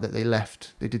like the fact that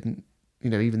they didn't,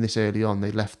 even this early on,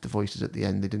 they left the voices at the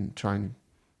end. They didn't try and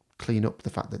clean up the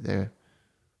fact that they're,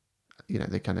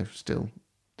 they're kind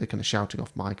of shouting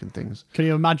off mic and things. Can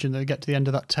you imagine they get to the end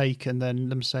of that take and then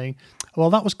them saying, well,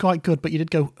 that was quite good, but you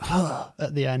did go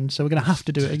at the end, so we're going to have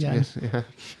to do it again.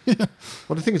 Yeah.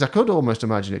 Well, the thing is, I could almost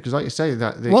imagine it, because like you say,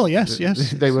 that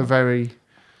yes. They were very...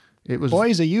 It was,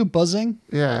 boys, are you buzzing?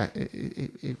 Yeah,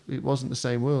 it wasn't the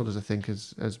same world as I think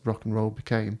as rock and roll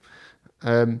became.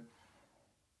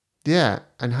 Yeah,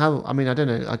 and how, I don't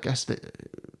know, I guess that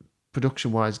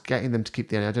production-wise, getting them to keep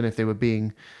the energy, I don't know if they were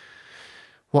being...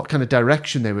 What kind of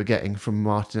direction they were getting from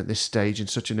Martin at this stage, in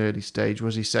such an early stage?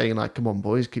 Was he saying, like, come on,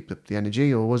 boys, keep up the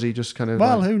energy? Or was he just kind of...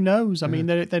 Well, who knows? I mean,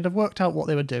 they'd have worked out what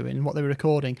they were doing, what they were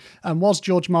recording. And was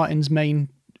George Martin's main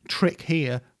trick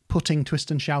here putting Twist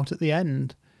and Shout at the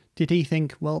end? Did he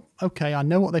think, well, okay, I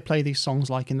know what they play these songs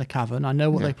like in the cavern. I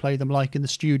know what they play them like in the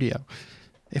studio.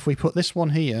 If we put this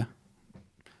one here,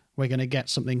 we're going to get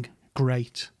something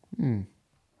great.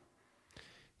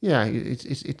 Yeah,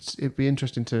 it'd be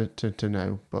interesting to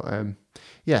know, but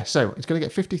so it's going to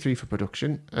get 53 for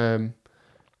production.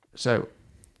 So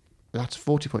that's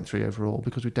 40.3 overall,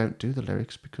 because we don't do the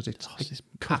lyrics because it's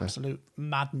Absolute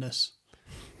madness.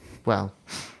 Well,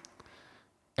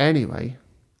 Anyway,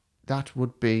 that's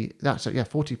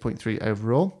 40.3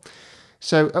 overall.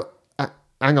 So,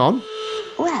 hang on.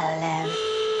 Well,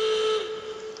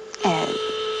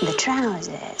 the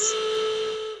trousers.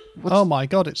 Oh my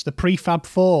God, it's the Prefab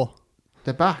Four.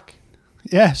 They're back.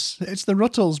 Yes, it's the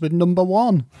Ruttles with number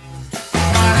one.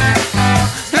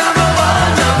 You're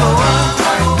my number one.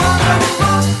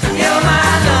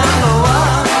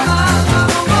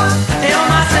 You're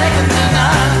my second to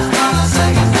none.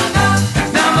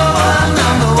 Number one,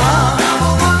 number one.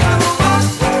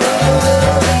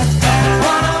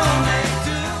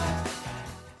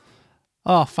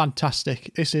 Oh,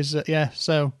 fantastic. This is,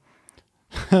 so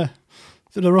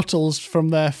the Ruttles from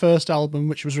their first album,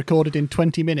 which was recorded in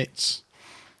 20 minutes.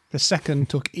 The second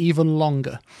took even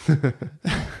longer.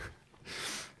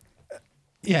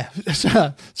 Yeah,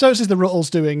 so this is the Ruttles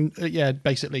doing,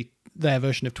 basically their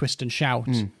version of Twist and Shout.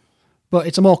 But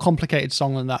it's a more complicated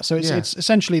song than that. So it's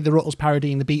essentially the Ruttles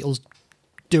parodying the Beatles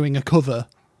doing a cover,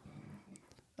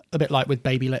 a bit like with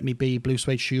Baby Let Me Be, Blue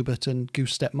Suede Schubert and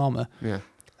Goose Step Mama. Yeah.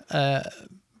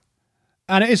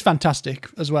 And it is fantastic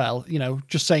as well,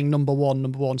 just saying number one,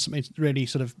 something really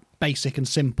sort of basic and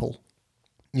simple.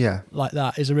 Yeah. Like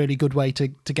that is a really good way to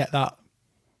get that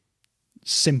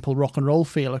simple rock and roll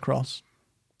feel across.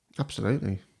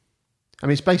 Absolutely. I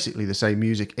mean, it's basically the same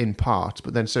music in part,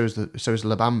 but then so is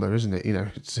La Bamba, isn't it?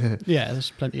 It's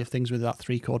there's plenty of things with that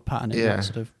 3-chord pattern.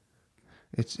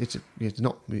 It's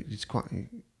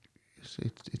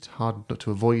hard not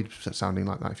to avoid sounding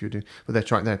like that if you're doing. But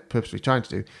they're purposely trying to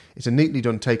do. It's a neatly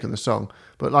done take on the song,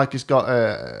 but like it's got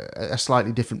a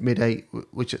slightly different mid-8,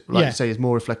 which, you say, is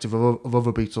more reflective of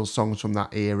other Beatles songs from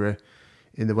that era,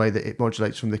 in the way that it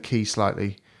modulates from the key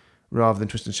slightly, rather than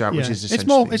Twist and Shout, which is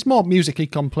essentially... It's more musically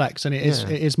complex, and it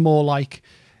is more like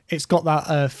it's got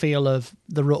that feel of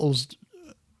the Ruttles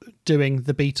doing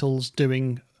the Beatles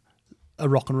doing a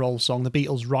rock and roll song, the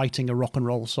Beatles writing a rock and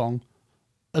roll song,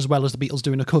 as well as the Beatles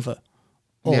doing a cover,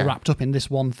 all wrapped up in this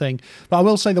one thing. But I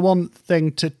will say the one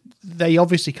thing, they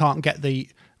obviously can't get the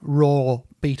raw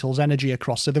Beatles energy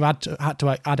across, so they've had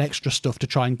to add extra stuff to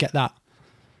try and get that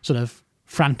sort of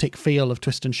frantic feel of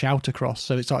Twist and Shout across.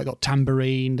 So it's like got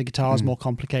tambourine, the guitar's more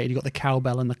complicated, you've got the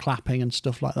cowbell and the clapping and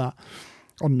stuff like that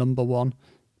on number one.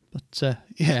 But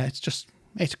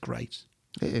it's great.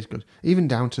 It is good. Even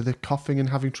down to the coughing and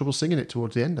having trouble singing it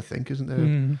towards the end, I think, isn't there?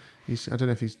 I don't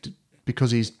know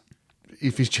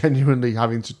if he's genuinely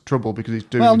having trouble because he's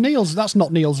doing... Well, that's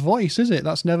not Neil's voice, is it?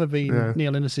 That's never been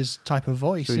Neil Innes's type of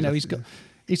voice. So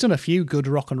he's done a few good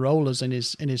rock and rollers in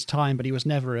his time, but he was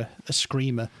never a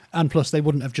screamer. And plus, they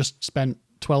wouldn't have just spent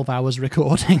 12 hours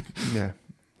recording. Yeah,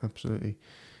 absolutely.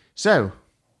 So,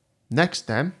 next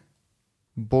then,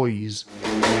 Boys.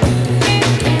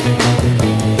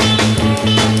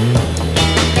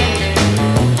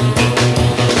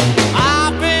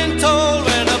 I've been told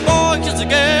when a boy kisses a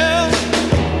girl,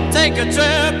 take a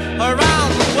trip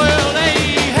around the world.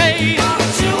 Hey, hey,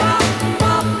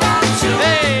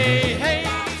 hey, hey.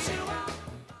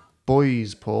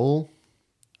 Boys, Paul.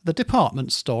 The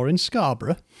department store in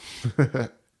Scarborough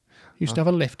used to have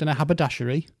a lift and a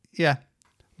haberdashery. Yeah.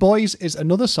 Boys is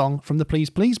another song from the Please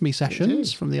Please Me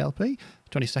sessions from the LP,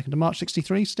 22nd of March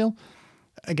 63 still.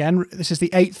 Again, this is the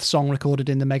 8th song recorded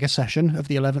in the mega session of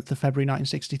the 11th of February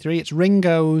 1963. It's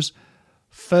Ringo's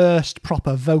first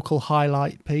proper vocal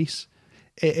highlight piece.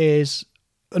 It is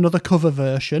another cover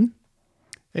version.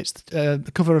 It's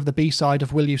the cover of the B-side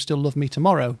of Will You Still Love Me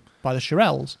Tomorrow by the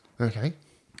Shirelles. Okay.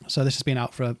 So this has been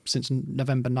out since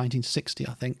November 1960,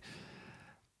 I think.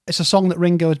 It's a song that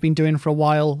Ringo had been doing for a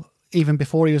while, even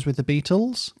before he was with the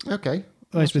Beatles. Okay.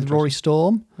 He was with Rory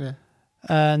Storm. Yeah.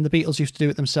 And the Beatles used to do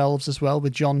it themselves as well,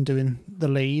 with John doing the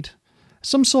lead.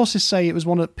 Some sources say it was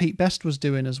one that Pete Best was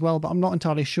doing as well, but I'm not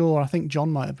entirely sure. I think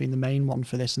John might have been the main one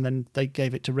for this, and then they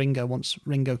gave it to Ringo once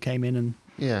Ringo came in and,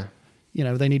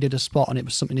 they needed a spot, and it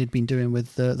was something he'd been doing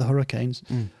with the Hurricanes.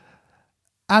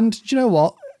 And do you know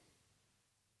what?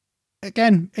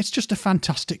 Again, it's just a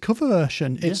fantastic cover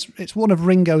version. It's one of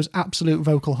Ringo's absolute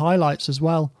vocal highlights as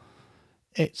well.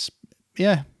 It's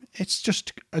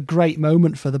just a great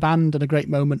moment for the band and a great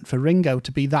moment for Ringo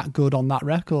to be that good on that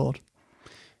record.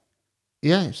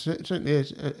 Yeah, it certainly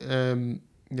is.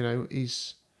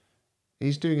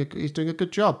 He's doing a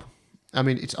good job. I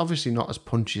mean, it's obviously not as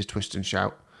punchy as Twist and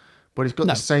Shout, but it's got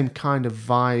the same kind of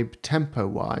vibe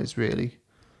tempo-wise, really.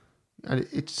 And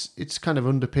it's kind of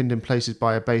underpinned in places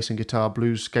by a bass and guitar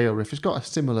blues scale riff. It's got a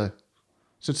similar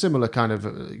kind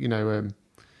of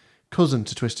cousin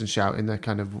to Twist and Shout in their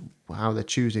kind of how they're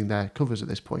choosing their covers at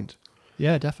this point.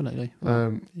 Yeah, definitely.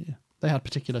 They had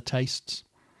particular tastes.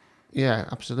 Yeah,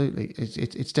 absolutely.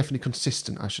 It's definitely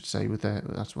consistent, I should say, with their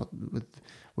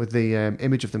with the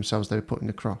image of themselves they were putting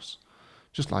across.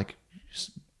 Just like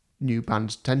new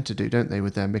bands tend to do, don't they?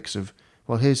 With their mix of,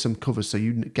 well, here's some covers, so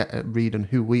you get a read on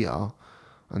who we are,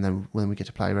 and then when we get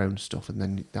to play our own stuff, and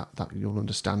then that you'll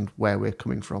understand where we're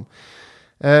coming from.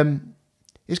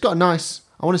 It's got a nice,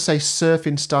 I want to say,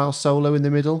 surfing style solo in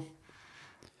the middle.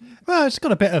 Well, it's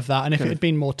got a bit of that, and if it had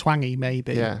been more twangy,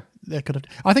 maybe. Yeah. They could have.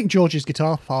 I think George's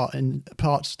guitar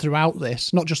parts throughout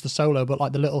this, not just the solo, but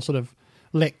like the little sort of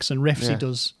licks and riffs he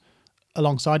does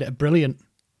alongside it, are brilliant.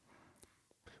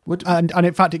 And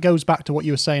in fact, it goes back to what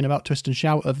you were saying about Twist and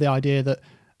Shout, of the idea that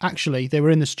actually they were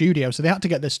in the studio, so they had to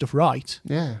get this stuff right.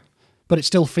 Yeah. But it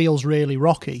still feels really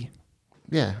rocky.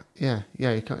 Yeah. You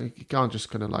can't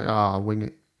just kind of like wing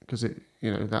it, because it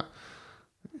that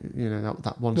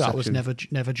one That section was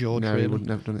never George. No, really. he wouldn't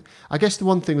have done it. I guess the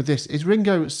one thing with this is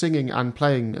Ringo singing and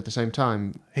playing at the same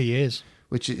time. He is.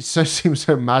 Which seems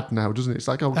so mad now, doesn't it? It's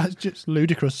like, That's just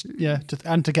ludicrous, yeah.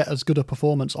 To get as good a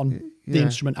performance on the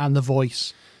instrument and the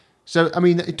voice. So I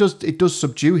mean, it does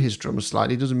subdue his drums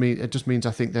slightly. It just means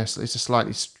I think it's a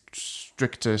slightly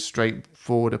stricter,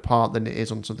 straightforward part than it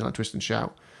is on something like Twist and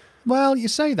Shout. Well, you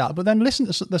say that, but then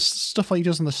listen to the stuff he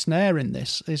does on the snare in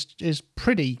this is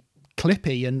pretty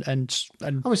clippy and it's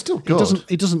still good.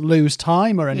 He doesn't lose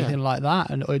time or anything like that,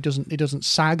 and it doesn't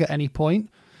sag at any point.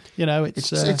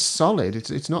 It's solid.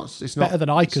 It's not better than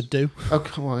I could do. Oh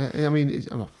come on! I mean,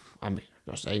 I'm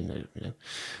not saying that.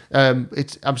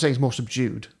 I'm saying it's more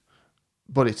subdued,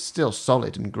 but it's still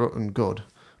solid and good.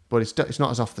 But it's not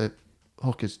as off the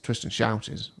hook as Twist and Shout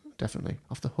is. Definitely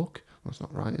off the hook. That's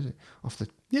not right, is it? Off the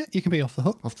you can be off the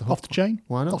hook, off the chain.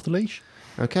 Why not? Off the leash.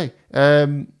 Okay.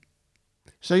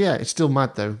 So yeah, it's still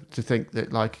mad though to think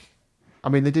that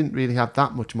they didn't really have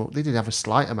that much more. They did have a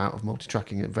slight amount of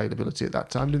multi-tracking availability at that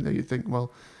time, didn't they? You'd think,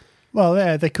 well,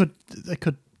 yeah, they could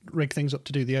rig things up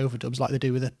to do the overdubs like they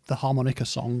do with the harmonica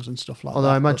songs and stuff like that.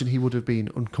 Although I imagine he would have been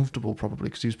uncomfortable probably,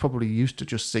 because he was probably used to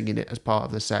just singing it as part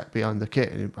of the set behind the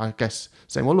kit, and I guess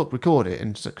saying, well, look, record it,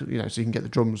 and so you can get the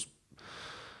drums.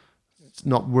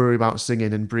 Not worry about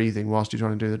singing and breathing whilst you're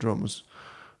trying to do the drums.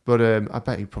 But I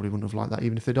bet he probably wouldn't have liked that,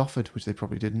 even if they'd offered, which they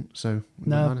probably didn't. So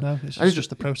no, it's just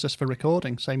the process for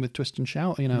recording. Same with Twist and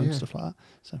Shout, and stuff like that.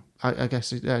 So I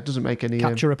guess it doesn't make any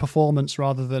capture a performance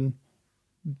rather than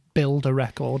build a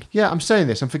record. Yeah, I'm saying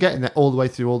this. I'm forgetting that all the way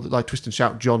through like Twist and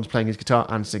Shout. John's playing his guitar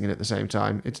and singing at the same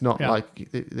time. It's not like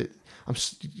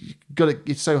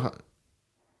it's so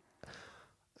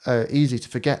easy to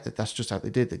forget that that's just how they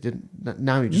did. They didn't.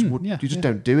 Now you just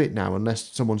don't do it now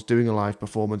unless someone's doing a live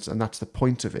performance, and that's the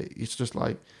point of it. It's just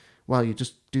like, well, you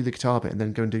just do the guitar bit and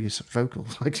then go and do your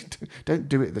vocals. Like, don't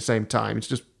do it at the same time. It's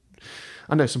just,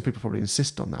 I know some people probably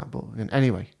insist on that, but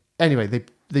anyway,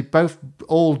 they both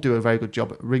all do a very good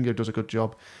job. Ringo does a good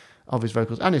job of his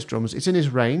vocals and his drums. It's in his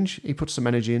range. He puts some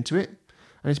energy into it,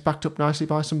 and it's backed up nicely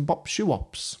by some bop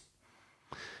shoo-wops.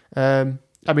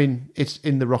 It's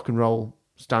in the rock and roll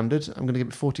standard. I'm going to give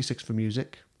it 46 for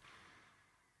music.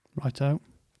 Righto.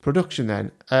 Production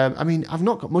then. I've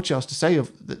not got much else to say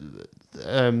of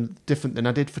different than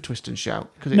I did for Twist and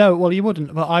Shout. No, well, you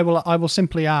wouldn't, but I will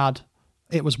simply add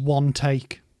it was one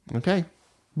take. Okay.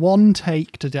 One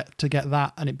take to get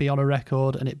that, and it be on a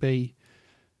record, and it be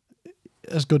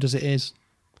as good as it is.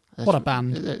 What a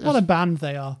band. What a band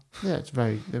they are. Yeah,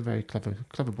 they're very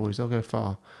clever boys. They'll go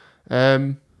far. So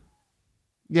I'm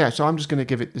just going to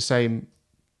give it the same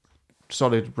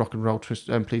solid rock and roll Twist.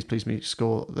 Please Please Me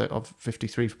score of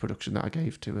 53 for production that I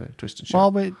gave to Twist and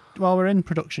Shout. While we're in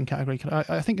production category,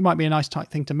 I think it might be a nice type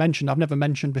thing to mention. I've never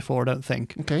mentioned before, I don't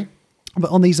think. Okay.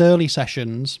 But on these early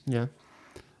sessions, yeah,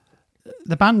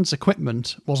 the band's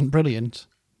equipment wasn't brilliant.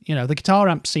 The guitar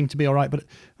amps seemed to be all right, but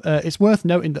it's worth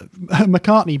noting that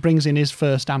McCartney brings in his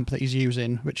first amp that he's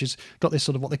using, which has got this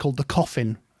sort of what they call the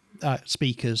coffin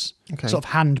speakers, sort of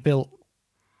hand-built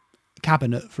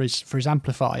cabinet for his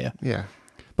amplifier. Yeah.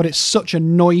 But it's such a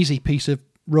noisy piece of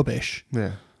rubbish.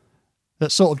 Yeah.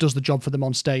 That sort of does the job for them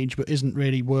on stage, but isn't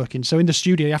really working. So in the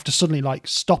studio, you have to suddenly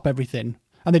stop everything.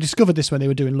 And they discovered this when they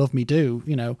were doing Love Me Do,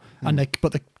 and they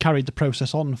carried the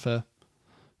process on for,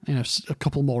 a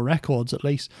couple more records at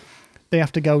least. They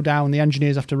have to go down, the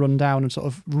engineers have to run down and sort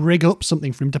of rig up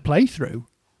something for him to play through.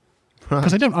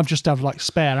 Because they don't just have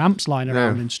spare amps lying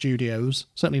around in studios.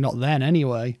 Certainly not then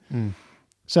anyway.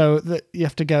 So you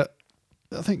have to go,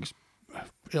 I think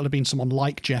it'll have been someone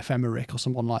like Jeff Emerick or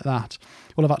someone like that,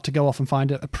 will have had to go off and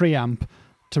find a preamp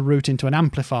to route into an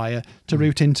amplifier, to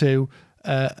route into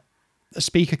a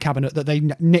speaker cabinet that they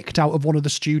nicked out of one of the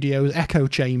studio's echo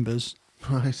chambers.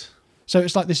 Right. So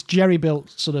it's like this jerry-built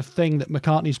sort of thing that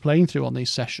McCartney's playing through on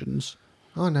these sessions.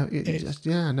 Oh no,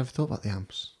 I never thought about the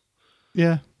amps.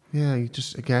 Yeah. Yeah, you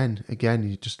just again,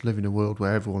 you just live in a world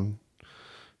where everyone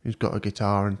who's got a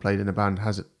guitar and played in a band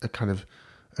has a kind of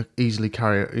easily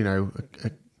carry,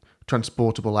 a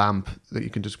transportable amp that you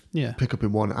can just pick up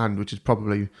in one hand, which is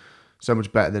probably so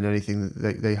much better than anything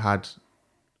that they had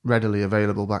readily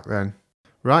available back then.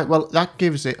 Right, well, that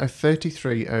gives it a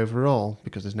 33 overall,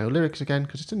 because there's no lyrics again,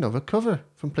 because it's another cover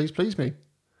from Please Please Me.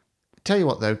 Tell you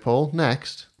what though, Paul,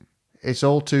 next, It's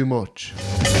All Too Much.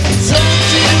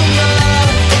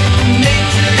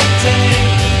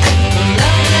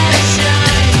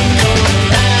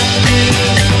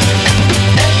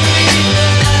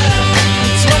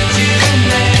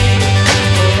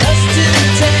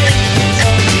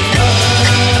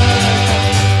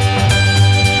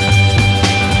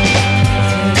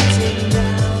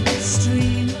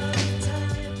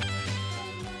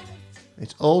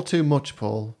 It's all too much,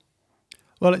 Paul.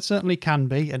 Well, it certainly can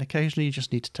be, and occasionally you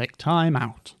just need to take time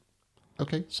out.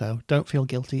 Okay. So don't feel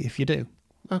guilty if you do.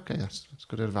 Okay, that's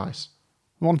good advice.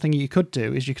 One thing you could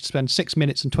do is you could spend 6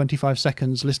 minutes and 25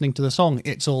 seconds listening to the song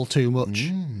It's All Too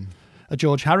Much, a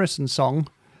George Harrison song,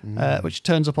 which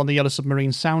turns up on the Yellow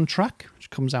Submarine soundtrack, which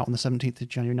comes out on the 17th of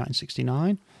January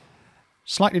 1969.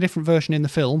 Slightly different version in the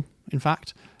film, in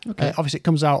fact. Okay. Obviously, it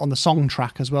comes out on the song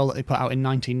track as well that they put out in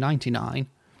 1999.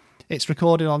 It's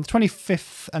recorded on the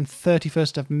 25th and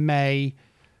 31st of May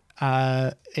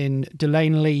in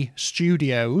Delaney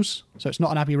Studios, so it's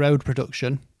not an Abbey Road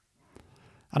production.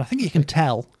 And I think you can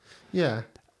tell. Yeah.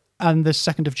 And the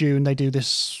 2nd of June, they do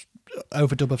this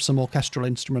overdub of some orchestral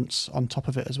instruments on top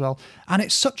of it as well. And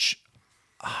it's such...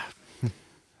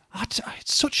 it's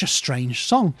such a strange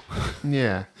song.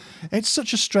 Yeah. It's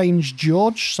such a strange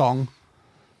George song.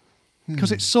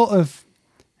 Because it's sort of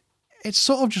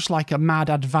just like a mad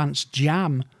advanced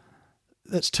jam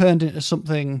that's turned into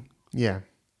something... Yeah.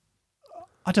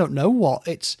 I don't know what.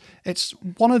 It's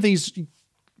one of these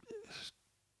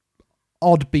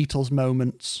odd Beatles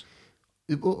moments.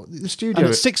 The studio... And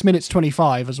it's 6 minutes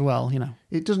 25 as well, you know.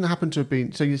 It doesn't happen to have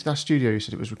been... So that studio you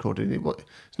said it was recorded in.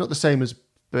 It's not the same as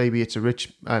Baby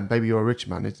You're a Rich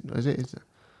Man, is it?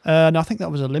 No, I think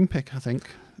that was Olympic, I think.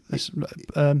 I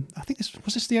think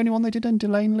was this the only one they did in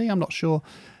Delaney? I'm not sure.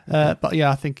 But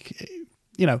yeah, I think,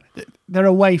 they're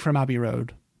away from Abbey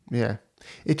Road. Yeah.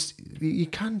 You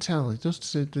can tell. It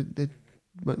does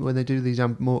when they do these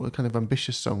more kind of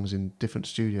ambitious songs in different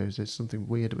studios, there's something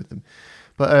weird with them.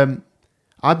 But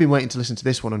I've been waiting to listen to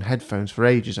this one on headphones for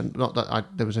ages, and not that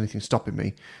there was anything stopping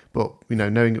me, but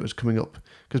knowing it was coming up,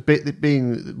 because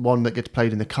being one that gets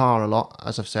played in the car a lot,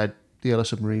 as I've said, the Yellow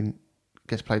Submarine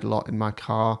gets played a lot in my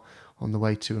car on the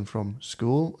way to and from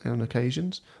school on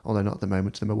occasions, although not at the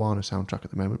moment. It's the Moana soundtrack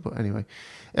at the moment, but anyway.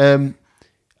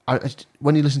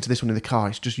 When you listen to this one in the car,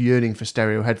 it's just yearning for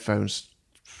stereo headphones,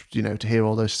 to hear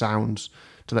all those sounds,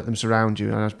 to let them surround you.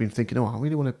 And I've been thinking, I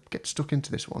really want to get stuck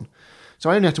into this one. So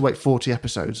I only had to wait 40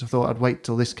 episodes. I thought I'd wait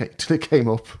till it came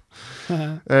up.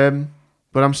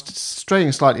 But I'm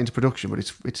straying slightly into production, but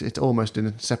it's almost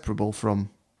inseparable from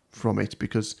it,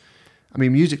 because,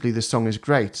 musically this song is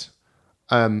great.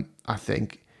 I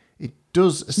think it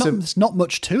does. There's not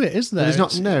much to it, is there? There's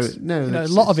not. No. A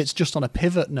lot of it's just on a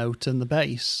pivot note and the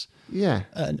bass. Yeah,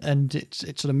 and it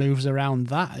sort of moves around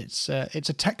that. It's a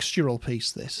textural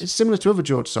piece. It's similar to other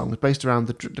George songs, based around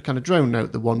the kind of drone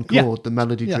note, the one chord, the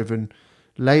melody-driven,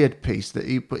 layered piece.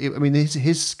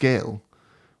 His skill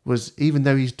was, even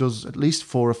though he does at least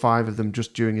 4 or 5 of them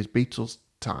just during his Beatles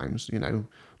times.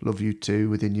 Love You Too,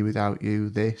 Within You, Without You,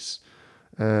 this,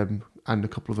 and a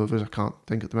couple of others I can't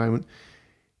think at the moment.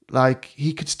 Like,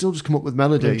 he could still just come up with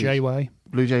melodies.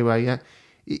 Blue Jay Way, yeah.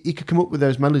 He could come up with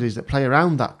those melodies that play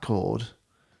around that chord,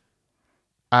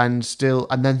 and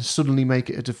then suddenly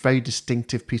make it a very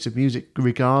distinctive piece of music,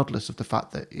 regardless of the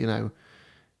fact that,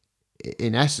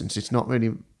 in essence, it's not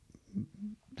really,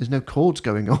 there's no chords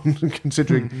going on,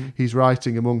 considering he's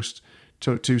writing amongst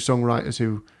two songwriters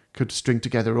who could string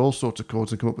together all sorts of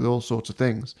chords and come up with all sorts of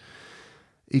things.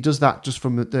 He does that just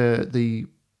from the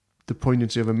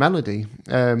poignancy of a melody,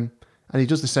 and he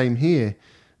does the same here.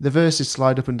 The verses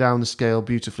slide up and down the scale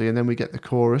beautifully, and then we get the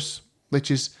chorus, which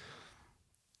is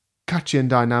catchy and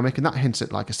dynamic, and that hints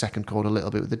at like a second chord a little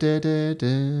bit with the da da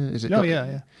da.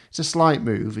 Yeah. It's a slight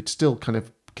move. It's still kind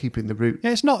of keeping the root.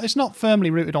 Yeah, it's not firmly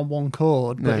rooted on one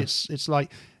chord, but No. it's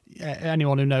like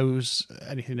anyone who knows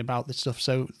anything about this stuff.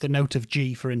 So the note of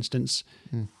G, for instance,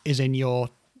 is in your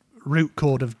root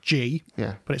chord of G.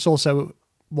 Yeah. But it's also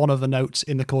one of the notes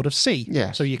in the chord of C.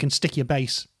 Yeah. So you can stick your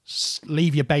bass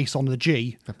leave your bass on the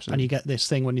G, Absolutely. and you get this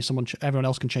thing when everyone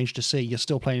else can change to C. You're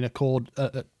still playing a chord,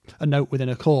 a note within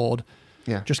a chord.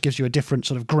 Yeah. Just gives you a different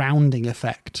sort of grounding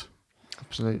effect.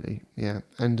 Absolutely, yeah.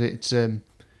 And it's the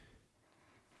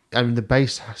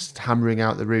bass hammering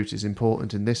out the root is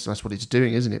important in this. That's what it's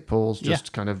doing, isn't it? Paul's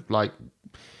just kind of like,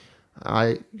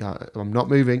 I'm not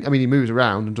moving. I mean, he moves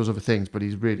around and does other things, but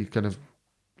he's really kind of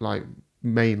like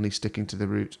mainly sticking to the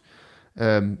root.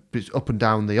 It's up and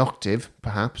down the octave,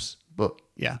 perhaps, but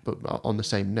on the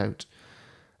same note.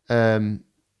 I mean,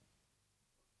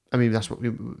 that's what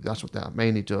that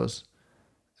mainly does.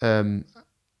 And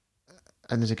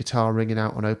there's a guitar ringing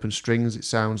out on open strings. It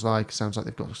sounds like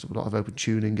they've got a lot of open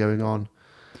tuning going on.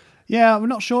 Yeah, we're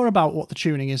not sure about what the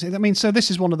tuning is. I mean, so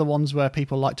this is one of the ones where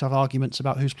people like to have arguments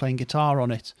about who's playing guitar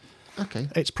on it. Okay.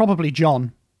 It's probably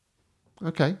John.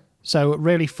 Okay. So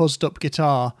really fuzzed up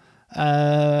guitar.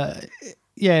 And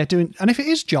if it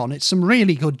is John, it's some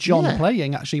really good John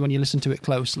playing, actually, when you listen to it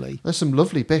closely. There's some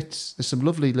lovely bits. There's some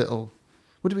lovely little...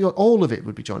 Would it be all of it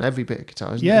would be John? Every bit of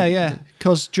guitar, isn't it? Yeah.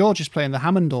 Because George is playing the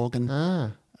Hammond organ.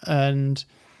 But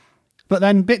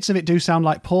then bits of it do sound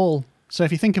like Paul. So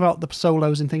if you think about the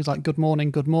solos in things like Good Morning,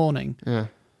 Good Morning,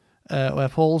 where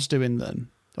Paul's doing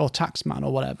them, or Taxman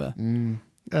or whatever,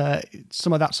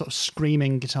 some of that sort of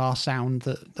screaming guitar sound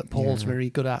that Paul's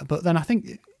very good at. But then I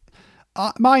think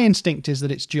my instinct is that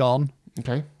it's John.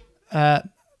 Okay.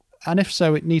 And if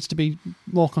so, it needs to be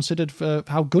more considered for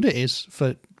how good it is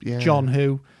for John,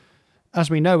 who, as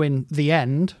we know in the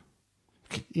end,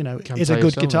 is a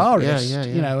good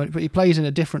guitarist. But he plays in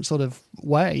a different sort of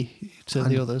way to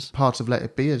the others. Parts of Let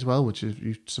It Be as well, which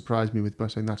you surprised me with by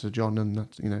saying that's a John, and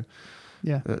that's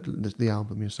the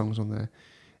album, your songs on there.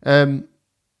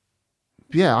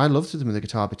 I loved some of the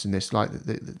guitar bits in this, like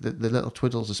the little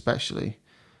twiddles especially,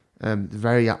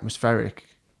 very atmospheric,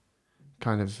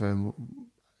 kind of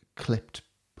clipped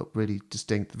but really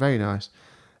distinct, very nice.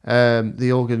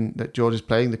 The organ that George is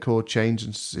playing, the chord change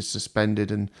and is suspended,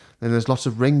 and then there's lots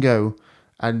of Ringo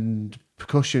and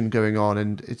percussion going on,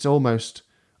 and it's almost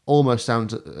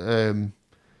sounds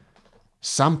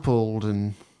sampled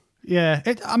and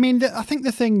I think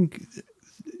the thing,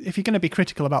 if you're going to be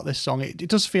critical about this song, it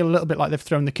does feel a little bit like they've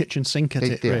thrown the kitchen sink at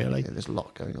it really. Yeah, there's a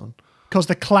lot going on because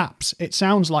the claps, it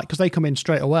sounds like, because they come in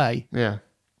straight away. Yeah.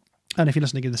 And if you're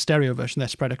listening to the stereo version, they're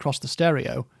spread across the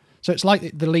stereo. So it's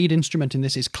like the lead instrument in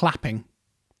this is clapping.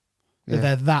 Yeah.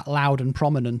 They're that loud and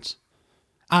prominent.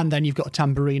 And then you've got a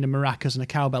tambourine and maracas and a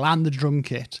cowbell and the drum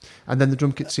kit. And then the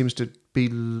drum kit seems to be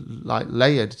like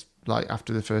layered, like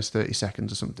after the first 30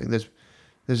 seconds or something.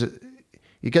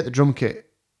 You get the drum kit,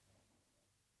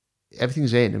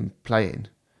 everything's in and playing,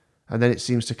 and then it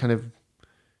seems to kind of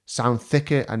sound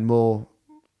thicker and more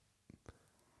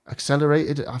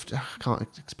accelerated. I can't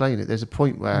explain it. There's a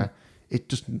point where it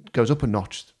just goes up a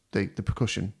notch, the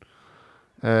percussion,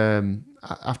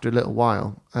 after a little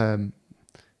while.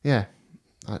 You're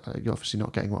obviously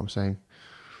not getting what I'm saying.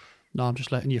 No, I'm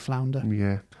just letting you flounder.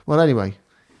 Yeah. Well, anyway,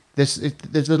 there's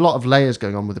a lot of layers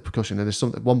going on with the percussion, and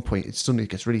at one point it suddenly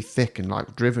gets really thick and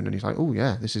like driven, and he's like, oh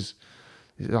yeah, this is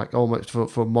like almost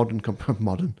for modern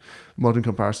comparison,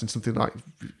 something like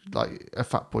a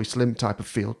Fatboy Slim type of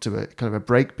feel to it, kind of a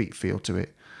breakbeat feel to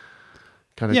it.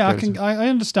 I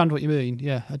understand what you mean.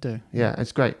 Yeah, I do. Yeah,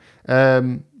 it's great.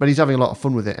 But he's having a lot of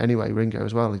fun with it anyway, Ringo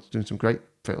as well. He's doing some great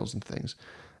fills and things.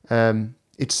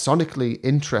 It's sonically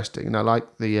interesting, and I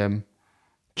like the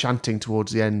chanting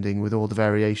towards the ending with all the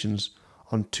variations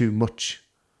on Too Much.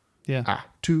 Yeah.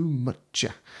 Too much.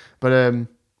 Yeah. But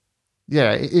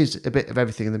it is a bit of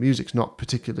everything, and the music's not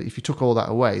particularly... If you took all that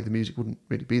away, the music wouldn't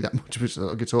really be that much. It's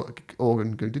a guitar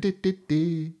organ going...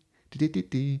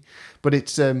 But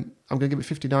it's... I'm going to give it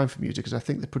 59 for music, because I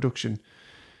think the production,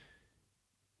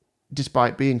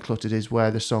 despite being cluttered, is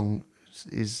where the song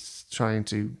is trying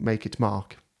to make its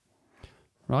mark.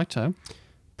 Righto.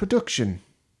 Production,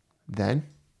 then.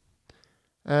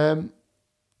 I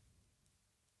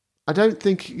don't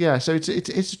think... Yeah, so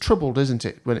it's troubled, isn't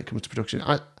it, when it comes to production?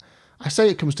 I say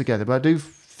it comes together, but I do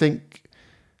think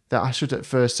that I should at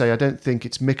first say I don't think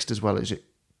it's mixed as well as it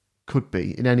could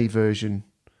be in any version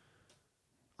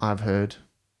I've heard.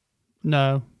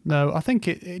 No. I think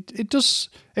it does.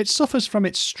 It suffers from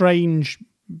its strange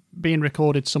being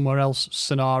recorded somewhere else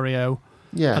scenario.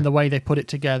 Yeah. And the way they put it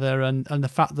together, and the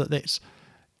fact that it's...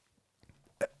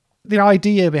 The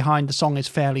idea behind the song is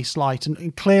fairly slight,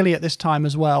 and clearly at this time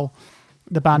as well,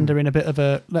 the band are in a bit of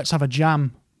a let's have a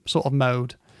jam sort of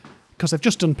mode, because they've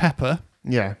just done Pepper.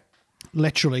 Yeah.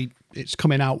 Literally, it's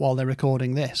coming out while they're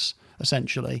recording this,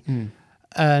 essentially.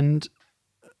 And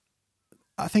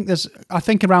I think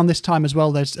around this time as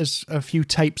well, there's a few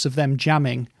tapes of them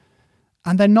jamming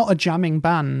and they're not a jamming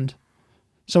band.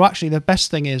 So actually, the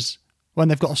best thing is when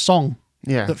they've got a song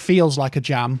Yeah. that feels like a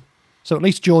jam. So at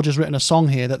least George has written a song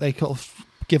here that they sort of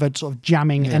give a sort of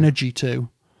jamming energy to.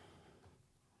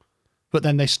 But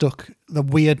then they stuck the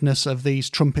weirdness of these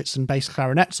trumpets and bass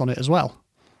clarinets on it as well.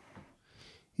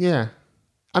 Yeah.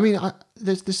 I mean,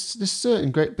 there's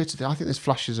certain great bits of it. I think there's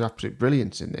flashes of absolute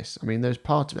brilliance in this. I mean, there's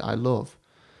parts of it I love.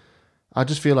 I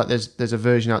just feel like there's a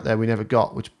version out there we never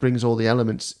got, which brings all the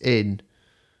elements in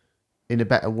a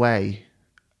better way,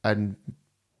 and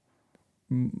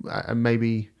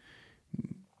maybe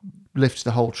lifts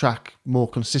the whole track more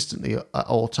consistently at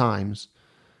all times.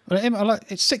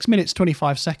 It's 6 minutes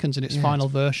 25 seconds in its final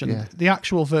version. Yeah. The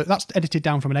actual that's edited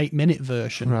down from an 8-minute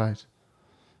version, Right.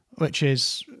 which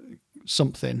is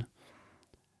something.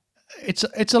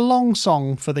 It's a long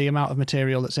song for the amount of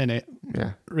material that's in it,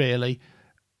 Yeah. really.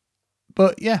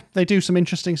 But yeah, they do some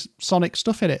interesting sonic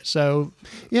stuff in it. So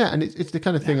Yeah, and it's the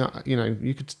kind of thing, you know,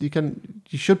 you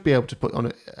should be able to put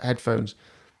on headphones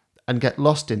and get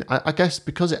lost in. I guess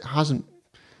because it hasn't,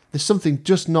 there's something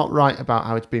just not right about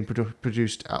how it's been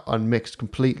produced and mixed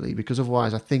completely, because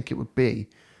otherwise I think it would be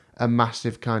a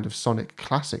massive kind of sonic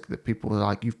classic that people are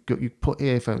like, you put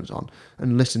earphones on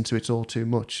and listen to It All Too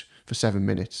Much for 7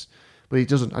 minutes. But it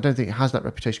doesn't. I don't think it has that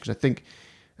reputation, because I think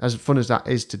as fun as that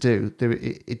is to do,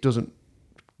 it doesn't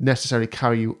necessarily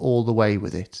carry you all the way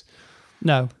with it.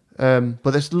 no.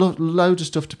 But there's loads of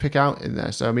stuff to pick out in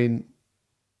there. So I mean,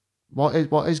 what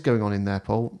is going on in there,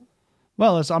 Paul?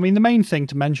 Well, the main thing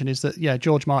to mention is that,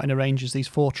 George Martin arranges these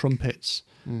 4 trumpets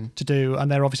to do,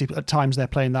 and they're obviously, at times, they're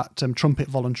playing that trumpet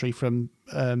voluntary from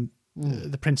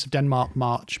the Prince of Denmark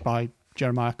March by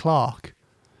Jeremiah Clarke.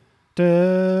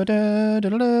 Da, da, da,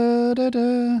 da, da,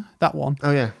 da, that one.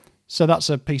 Oh, yeah. So that's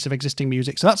a piece of existing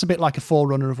music. So that's a bit like a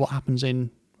forerunner of what happens in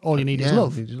All You Need Is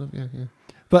Love. Yeah.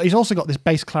 But he's also got this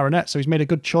bass clarinet, so he's made a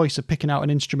good choice of picking out an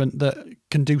instrument that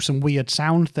can do some weird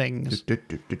sound things.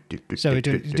 So he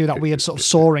do that weird sort of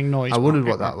soaring noise. I wondered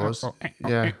what that was.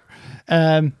 Yeah.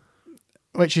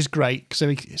 Which is great.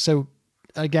 So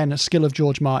again, a skill of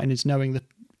George Martin is knowing that.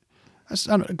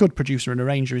 A good producer and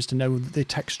arranger is to know the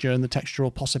texture and the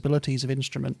textural possibilities of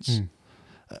instruments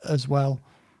as well.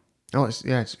 Oh,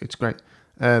 it's great.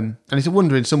 And it's a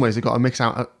wonder in some ways they got a mix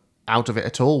out of it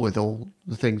at all with all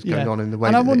the things going on in the way.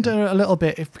 And I wonder a little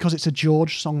bit if, because it's a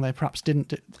George song, they perhaps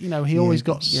didn't. He always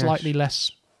got slightly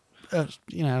less,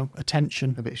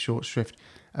 attention. A bit short shrift.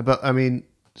 But I mean,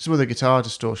 some of the guitar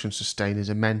distortion sustain is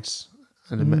immense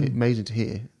and amazing to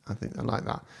hear. I think I like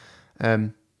that.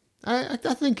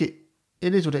 I think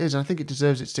it is what it is. And I think it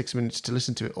deserves its 6 minutes to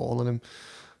listen to it all. And I'm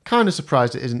kind of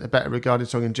surprised it isn't a better regarded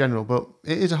song in general. But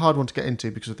it is a hard one to get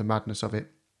into because of the madness of it.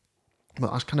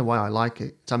 But that's kind of why I like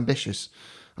it. It's ambitious,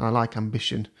 and I like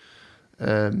ambition,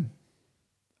 and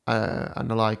I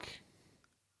like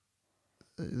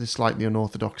the slightly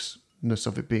unorthodoxness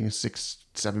of it being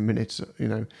 6-7 minutes.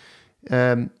 It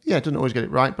doesn't always get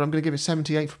it right, but I'm going to give it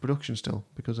 78 for production still,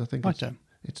 because I think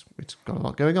it's got a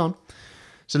lot going on.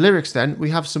 So lyrics, then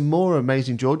we have some more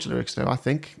amazing George lyrics, though. I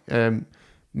think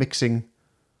mixing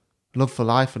love for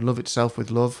life and love itself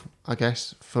with love, I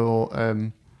guess,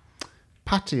 for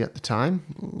Patty at the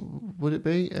time, would it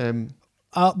be?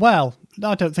 Well,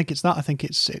 I don't think it's that. I think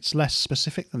it's less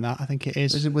specific than that. I think it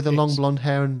is. Is it with the long blonde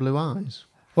hair and blue eyes?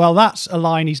 Well, that's a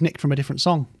line he's nicked from a different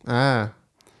song. Ah.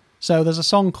 So there's a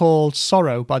song called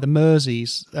Sorrow by the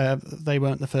Merseys. They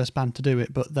weren't the first band to do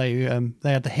it, but they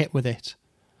had the hit with it.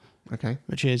 Okay.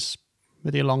 Which is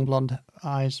with your long blonde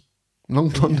eyes. Long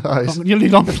blonde eyes. Your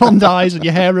long blonde eyes and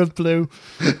your hair of blue.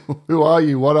 Who are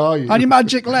you? What are you? And your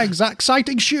magic legs, that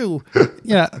exciting shoe.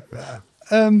 Yeah.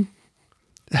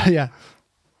 Yeah.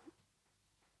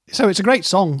 So it's a great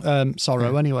song,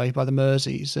 Sorrow, anyway, by the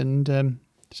Merseys, and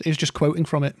he was just quoting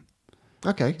from it.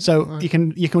 Okay. So right.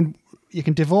 you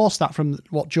can divorce that from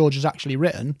what George has actually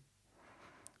written,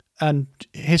 and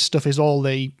his stuff is all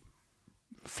the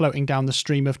floating down the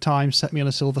stream of time, set me on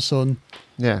a silver sun.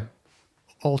 Yeah.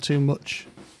 All too much.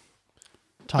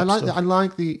 I like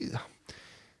the.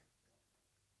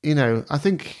 I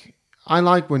think I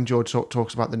like when George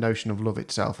talks about the notion of love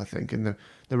itself. I think, and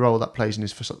the role that plays in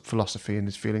his philosophy and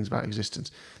his feelings about existence.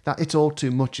 That it's all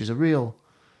too much is a real.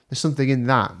 There's something in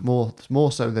that more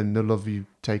so than the love you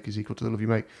take is equal to the love you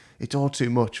make. It's all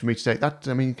too much for me to take. That,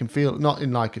 I mean, you can feel not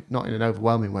in an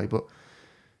overwhelming way, but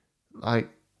like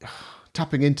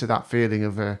tapping into that feeling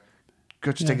of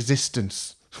just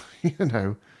existence.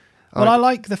 Well, I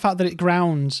like the fact that it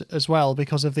grounds as well,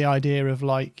 because of the idea of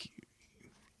like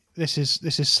this is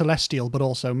celestial, but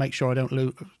also make sure I don't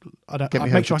lose. Get me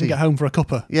home make sure for I can tea. get home for a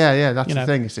cuppa. Yeah, that's You the know.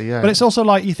 thing, you see, yeah. But it's also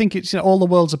like, you think it's, all the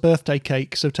world's a birthday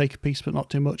cake, so take a piece, but not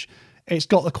too much. It's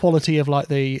got the quality of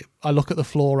like I look at the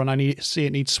floor and I see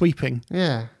it needs sweeping.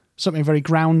 Yeah, Something very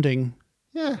grounding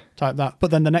yeah, type that. But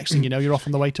then the next thing you know, you're off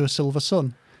on the way to a silver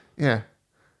sun. yeah.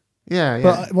 Yeah,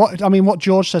 But what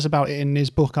George says about it in his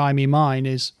book I, Me, Mine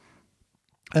is,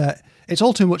 it's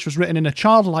all too much was written in a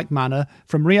childlike manner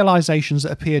from realizations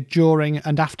that appeared during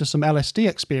and after some LSD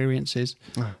experiences.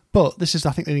 But this is,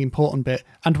 I think, the important bit,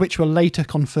 and which were later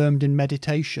confirmed in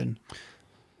meditation.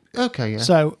 Okay, yeah.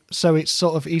 So it's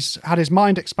sort of, he's had his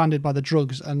mind expanded by the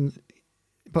drugs,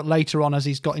 but later on, as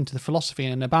he's got into the philosophy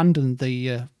and abandoned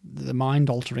the mind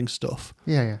altering stuff,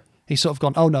 Yeah. he's sort of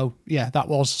gone, oh no, yeah, that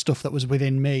was stuff that was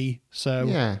within me. So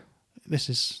Yeah. this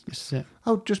is it.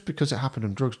 Oh, just because it happened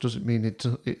on drugs doesn't mean it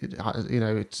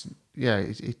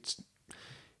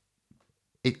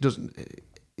doesn't.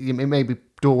 It may be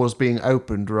doors being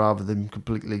opened rather than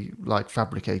completely like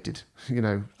fabricated.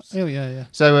 Oh yeah.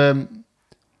 So,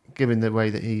 given the way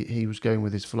that he was going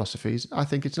with his philosophies, I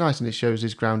think it's nice, and it shows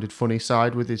his grounded, funny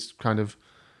side with his kind of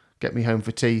 "get me home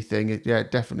for tea" thing.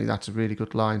 Definitely, that's a really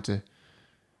good line to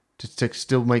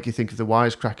still make you think of the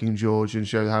wisecracking George and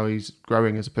show how he's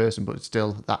growing as a person, but it's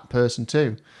still that person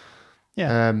too.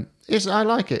 Yeah. I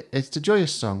like it. It's a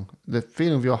joyous song. The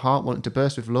feeling of your heart wanting to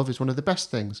burst with love is one of the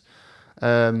best things.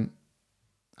 And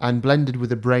blended with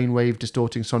the brainwave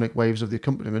distorting sonic waves of the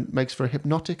accompaniment makes for a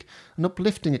hypnotic and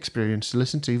uplifting experience to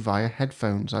listen to via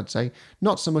headphones, I'd say.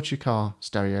 Not so much your car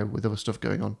stereo with other stuff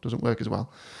going on. Doesn't work as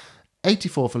well.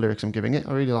 84 for lyrics I'm giving it.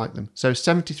 I really like them. So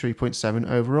 73.7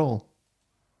 overall.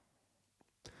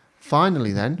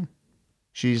 Finally then,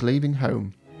 She's Leaving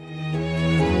Home.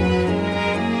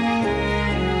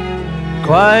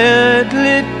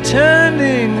 Quietly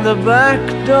turning the back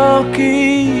door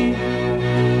key,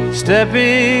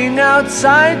 stepping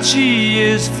outside, she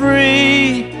is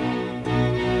free.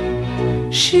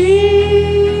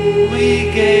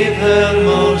 We gave her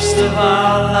most of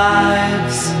our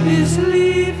lives, is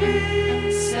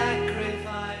leaving,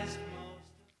 sacrificed most.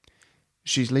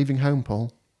 She's leaving home,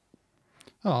 Paul.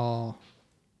 Oh,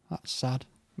 that's sad.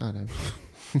 I know.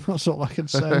 That's all I can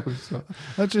say.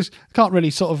 I just can't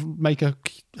really sort of make a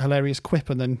hilarious quip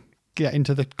and then get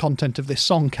into the content of this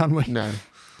song, can we? No.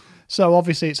 So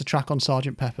obviously it's a track on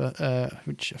Sgt. Pepper,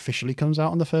 which officially comes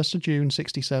out on the 1st of June,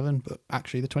 67, but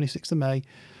actually the 26th of May.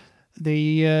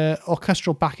 The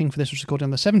orchestral backing for this was recorded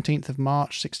on the 17th of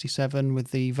March, 67,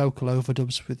 with the vocal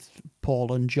overdubs with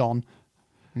Paul and John,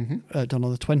 done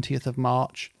on the 20th of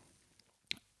March.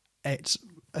 It's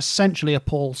essentially a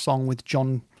Paul song with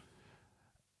John.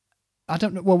 I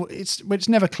don't know. Well, it's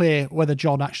never clear whether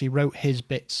John actually wrote his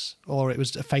bits or it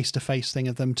was a face-to-face thing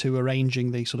of them two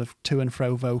arranging the sort of to and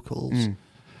fro vocals.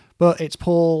 But it's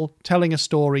Paul telling a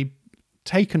story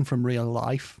taken from real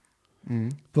life,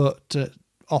 but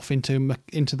off into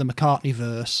the McCartney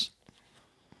verse.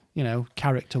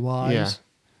 Character-wise.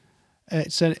 Yeah.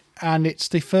 It's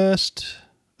the first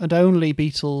and only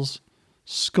Beatles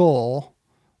score,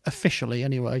 officially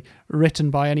anyway, written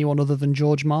by anyone other than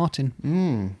George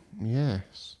Martin.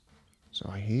 Yes. So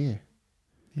I hear.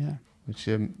 Yeah. Which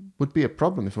would be a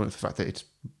problem if it weren't for the fact that it's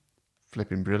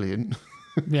flipping brilliant.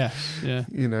 Yeah. Yeah.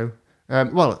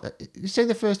 Well, you say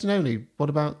the first and only.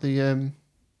 What about the?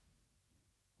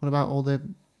 What about all the?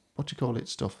 What do you call it?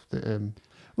 Stuff that.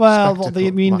 Well, Spectre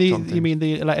you mean whacked on you mean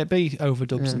things. the Let It Be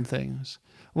overdubs Yeah. and things?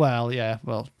 Well, yeah.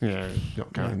 Well, Yeah,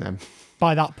 not counting them.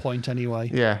 by that point anyway.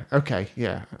 Yeah. Okay.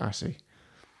 Yeah, I see.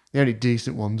 The only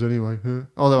decent ones, anyway. Huh?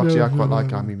 Although actually, I quite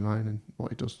like I Mean Mine and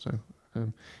what it does. So,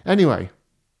 anyway.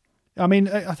 I mean,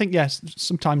 I think yes.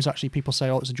 Sometimes actually people say,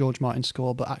 "Oh, it's a George Martin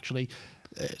score," but actually,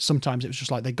 sometimes it was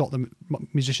just like they got the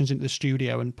musicians into the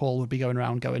studio, and Paul would be going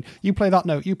around going, "You play that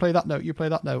note, you play that note, you play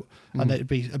that note," and it'd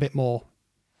be a bit more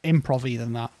improv-y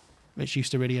than that, which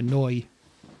used to really annoy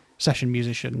session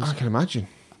musicians. I can imagine.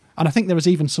 And I think there was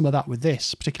even some of that with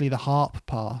this, particularly the harp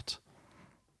part.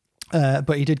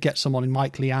 But he did get someone in,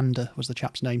 Mike Leander was the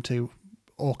chap's name, to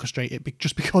orchestrate it,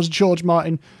 just because George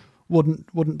Martin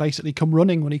wouldn't basically come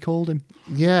running when he called him.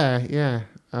 Yeah.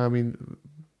 I mean,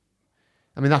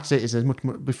 that's it. Is as much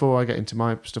before I get into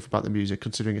my stuff about the music,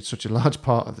 considering it's such a large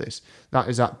part of this. That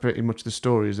is pretty much the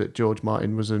story. Is that George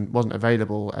Martin wasn't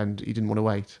available and he didn't want to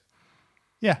wait.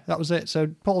 Yeah, that was it. So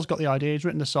Paul's got the idea. He's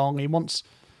written the song. He wants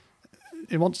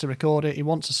to record it. He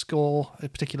wants a score, a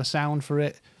particular sound for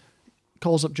it.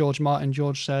 Calls up George Martin.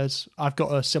 George says, "I've got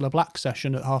a Cilla Black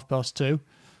session at 2:30."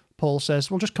 Paul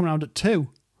says, "Well, just come around at 2:00.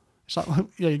 It's like,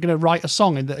 you're going to write a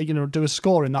song and do a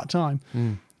score in that time.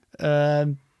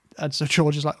 And so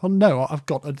George is like, "Oh no, I've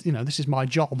got this is my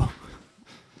job."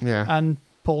 Yeah. And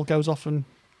Paul goes off and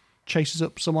chases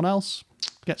up someone else,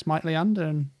 gets Mike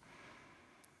Leander,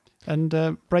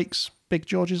 and breaks Big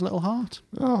George's little heart.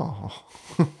 Oh,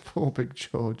 poor Big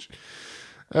George.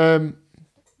 But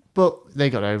they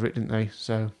got over it, didn't they?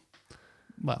 So,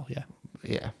 Well, yeah.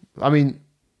 yeah. I mean,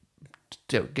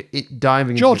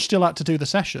 diving George into still had to do the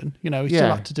session. He still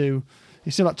Yeah. had to do.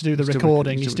 He still had to do the Still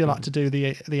recording. rec- He still still had to do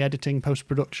the editing, post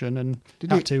production, and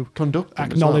Did had he to conduct them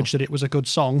as acknowledge well? that it was a good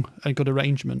song and good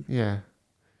arrangement. Yeah.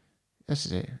 This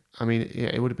is it. I mean, yeah,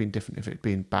 it would have been different if it had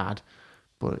been bad,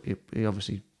 but he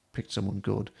obviously picked someone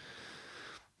good.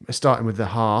 Starting with the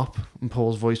harp and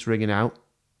Paul's voice ringing out,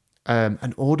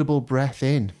 an audible breath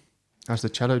in as the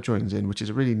cello joins in, which is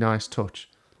a really nice touch.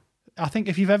 I think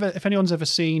if anyone's ever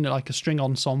seen like a string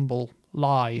ensemble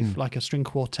live, like a string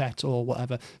quartet or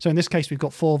whatever. So in this case, we've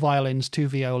got 4 violins, 2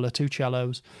 viola, 2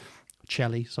 cellos,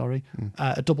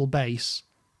 a double bass,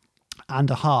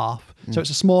 and a harp. So it's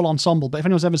a small ensemble. But if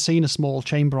anyone's ever seen a small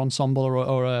chamber ensemble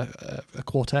or a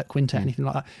quartet, quintet, anything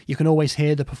like that, you can always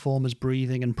hear the performers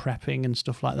breathing and prepping and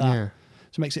stuff like that. Yeah.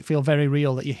 So it makes it feel very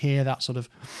real that you hear that sort of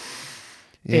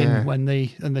Yeah. in when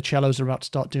the cellos are about to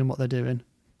start doing what they're doing.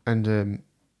 And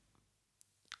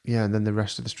and then the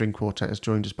rest of the string quartet has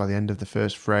joined us by the end of the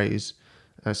first phrase.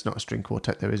 It's not a string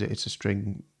quartet, though, is it? It's a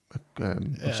string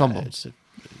ensemble. It's an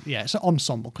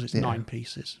ensemble because it's Yeah. 9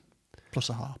 pieces plus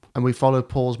a harp. And we follow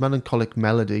Paul's melancholic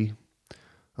melody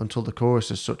until the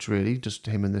chorus as such, really, just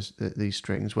him and these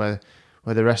strings, where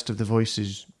the rest of the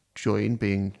voices join,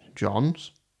 being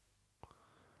John's.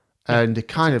 And it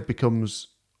kind of becomes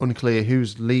unclear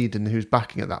who's lead and who's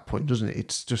backing at that point, doesn't it?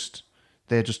 It's just,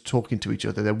 they're just talking to each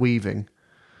other, they're weaving,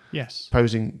 Yes.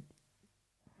 posing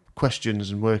questions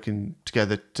and working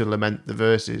together to lament the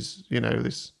verses.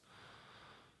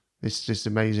 This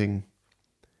amazing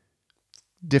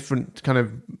different kind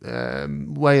of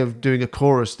way of doing a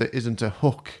chorus that isn't a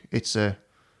hook. It's a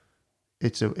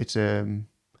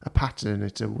pattern.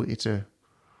 It's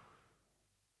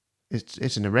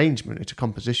an arrangement. It's a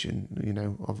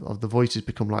composition. Of the voices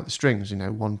become like the strings.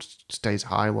 One stays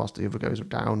high whilst the other goes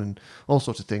down, and all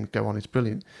sorts of things go on. It's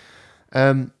brilliant.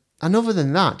 And other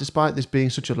than that, despite this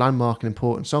being such a landmark and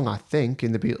important song, I think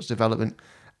in the Beatles' development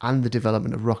and the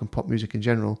development of rock and pop music in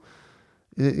general,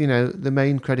 the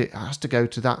main credit has to go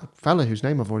to that fella whose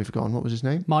name I've already forgotten. What was his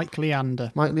name? Mike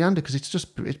Leander. Mike Leander, because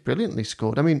it's brilliantly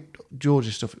scored. I mean, George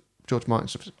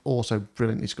Martin's stuff is also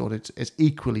brilliantly scored. It's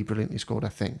equally brilliantly scored, I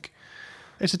think.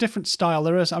 It's a different style.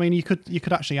 There is. I mean, you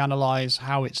could actually analyse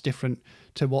how it's different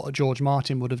to what George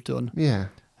Martin would have done. Yeah.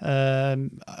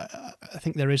 I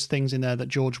think there is things in there that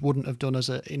George wouldn't have done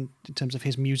in terms of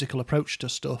his musical approach to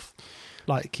stuff.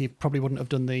 Like he probably wouldn't have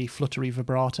done the fluttery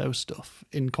vibrato stuff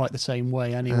in quite the same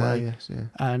way anyway. Yes, yeah.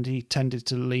 And he tended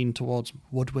to lean towards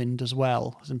woodwind as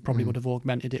well, and probably would have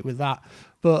augmented it with that.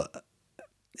 But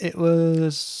it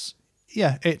was,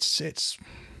 it's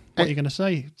what you're going to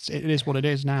say. It is what it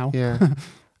is now. Yeah.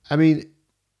 I mean,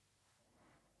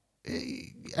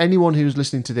 anyone who's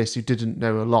listening to this who didn't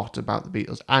know a lot about the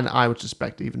Beatles, and I would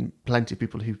suspect even plenty of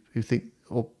people who think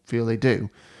or feel they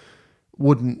do,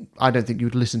 I don't think you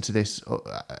would listen to this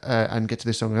and get to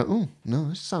this song and go, oh, no,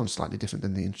 this sounds slightly different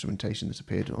than the instrumentation that's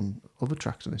appeared on other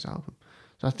tracks on this album.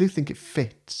 So I do think it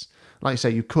fits. Like you say,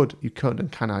 you could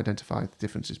and can identify the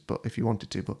differences, but if you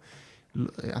wanted to, but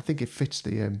I think it fits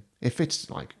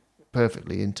like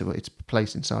perfectly into its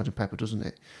place in Sgt. Pepper, doesn't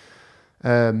it?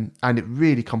 And it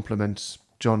really complements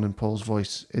John and Paul's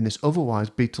voice in this otherwise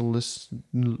Beatleless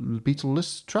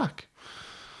track.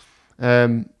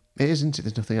 It is, isn't it?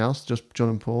 There's nothing else, just John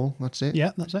and Paul. That's it.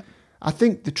 Yeah, that's it. I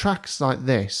think the tracks like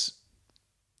this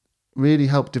really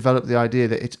help develop the idea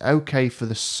that it's okay for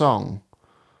the song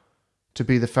to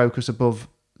be the focus above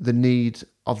the need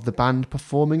of the band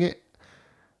performing it.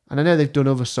 And I know they've done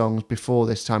other songs before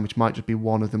this time, which might just be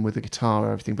one of them with a guitar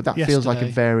or everything, but that feels like a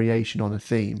variation on a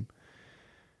theme.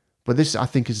 But this, I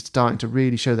think, is starting to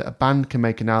really show that a band can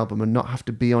make an album and not have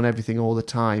to be on everything all the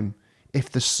time if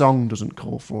the song doesn't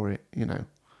call for it,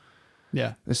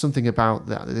 Yeah. There's something about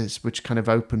this which kind of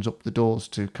opens up the doors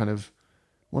to kind of,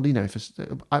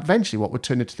 eventually what would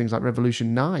turn into things like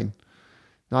Revolution 9.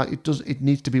 Like it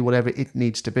needs to be whatever it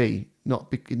needs to be.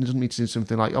 It doesn't need to be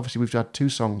something like, obviously we've had 2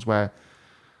 songs where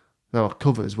there are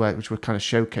covers which were kind of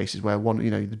showcases where one,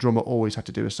 the drummer always had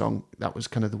to do a song. That was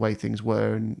kind of the way things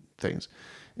were and things.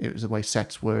 It was the way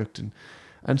sets worked and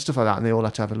stuff like that. And they all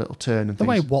had to have a little turn and The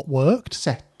way what worked?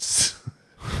 Sets.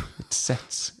 It's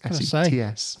sets.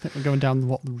 S-E-T-S. I think we're going down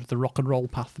the rock and roll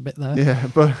path a bit there. Yeah,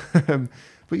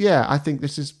 but yeah, I think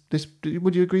this.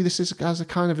 Would you agree? This has a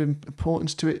kind of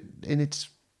importance to it in its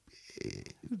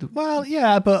Well,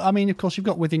 yeah, but I mean, of course, you've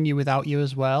got Within You, Without You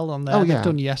as well on there. Oh, yeah. They've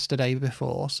done Yesterday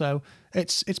before, so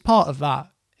it's part of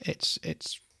that. It's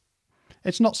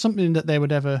not something that they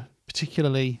would ever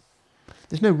particularly.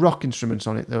 There's no rock instruments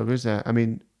on it, though, is there? I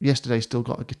mean, Yesterday still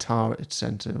got a guitar at its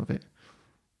centre of it.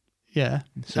 Yeah,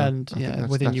 So and I think yeah, that's-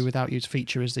 Within that's- You, Without You's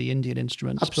feature is the Indian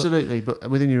instruments. Absolutely, but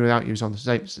Within You, Without You is on the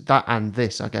same. That and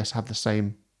this, I guess, have the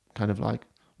same kind of like,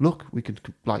 look, we could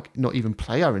like not even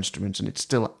play our instruments and it's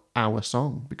still our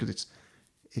song because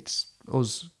it's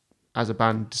us as a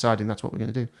band deciding that's what we're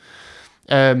going to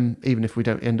do, even if we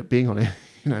don't end up being on it,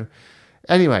 you know.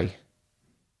 Anyway,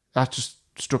 that just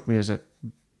struck me as an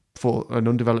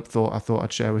undeveloped thought I thought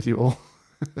I'd share with you all.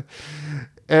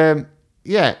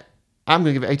 Yeah, I'm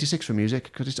going to give it 86 for music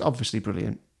because it's obviously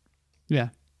brilliant. Yeah,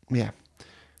 Yeah.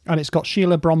 and it's got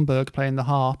Sheila Bromberg playing the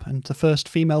harp and the first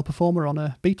female performer on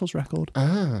a Beatles record.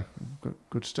 Ah,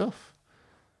 good stuff.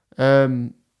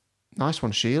 Nice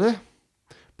one, Sheila.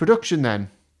 Production then.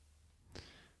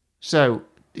 So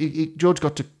George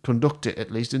got to conduct it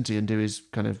at least, didn't he, and do his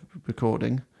kind of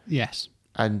recording, Yes.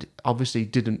 and obviously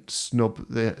didn't snub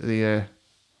the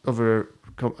other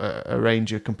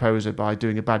arranger composer by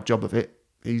doing a bad job of it.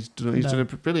 He's done a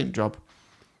brilliant job.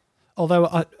 Although,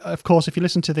 of course, if you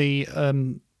listen to the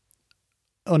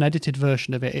unedited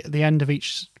version of it, at the end of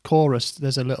each chorus,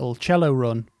 there's a little cello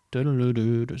run. And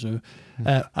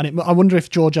I wonder if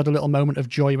George had a little moment of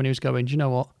joy when he was going, do you know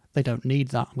what? They don't need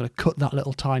that. I'm going to cut that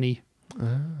little tiny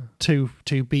two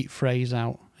beat phrase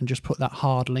out and just put that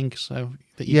hard link so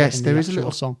that you Yes, get in there the is a actual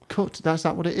little song. cut. That's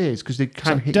that what it is because they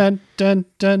can So hit. dun, dun,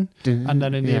 dun. Dun, And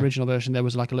then in the yeah. original version, there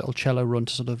was like a little cello run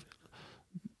to sort of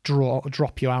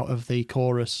drop you out of the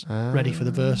chorus, ready for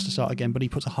the verse to start again. But he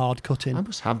puts a hard cut in. I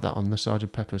must have that on the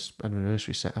Sgt. Pepper's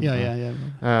anniversary set. haven't Yeah,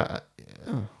 I?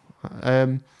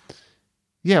 yeah.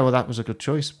 Yeah, well, that was a good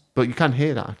choice. But you can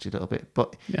hear that actually a little bit.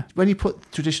 But Yeah. when you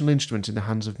put traditional instruments in the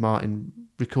hands of Martin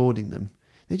recording them,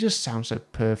 they just sound so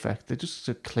perfect. They're just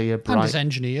so clear, And bright. his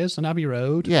engineers and Abbey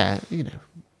Road. Yeah, you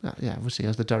know. Yeah, obviously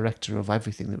as the director of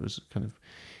everything that was kind of...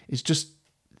 It's just...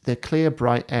 They're clear,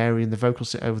 bright, airy, and the vocals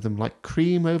sit over them like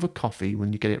cream over coffee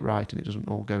when you get it right and it doesn't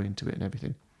all go into it and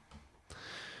everything.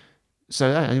 So,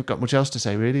 yeah, you've got much else to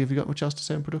say, really. Have you got much else to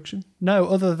say on production? No,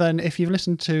 other than if you've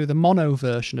listened to the mono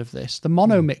version of this, the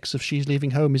mono mix of She's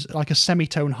Leaving Home is like a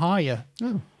semitone higher.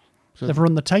 Oh. So, They've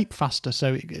run the tape faster,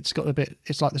 so it's got a bit.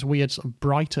 It's like this weird, sort of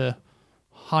brighter,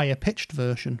 higher pitched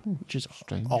version, which is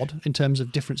strange. odd in terms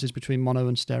of differences between mono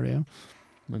and stereo.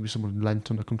 maybe someone lent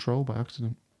under control by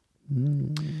accident.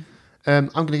 I'm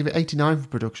going to give it 89 for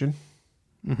production.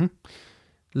 Mm-hmm.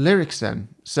 Lyrics then.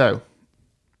 So,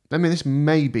 I mean, this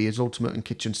may be his ultimate and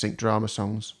kitchen sink drama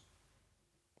songs.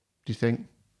 Do you think?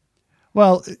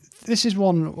 Well, this is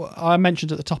one I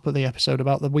mentioned at the top of the episode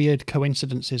about the weird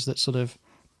coincidences that sort of,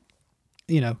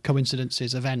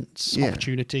 coincidences, events, Yeah.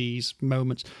 opportunities,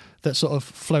 moments that sort of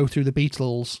flow through the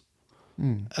Beatles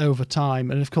over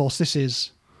time. And of course, this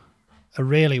is a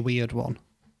really weird one.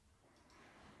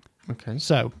 Okay.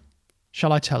 So,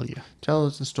 shall I tell you? Tell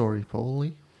us the story,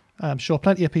 Paulie. I'm sure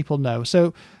plenty of people know.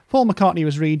 So, Paul McCartney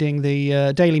was reading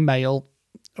the Daily Mail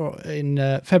in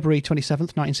February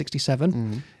 27th,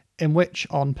 1967, in which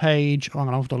on page... hang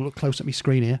on, I'll have to look close at my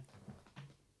screen here.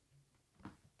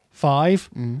 5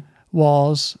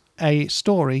 was a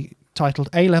story titled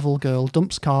A-Level Girl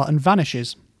Dumps Car and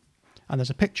Vanishes. And there's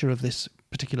a picture of this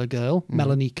particular girl,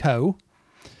 Melanie Coe.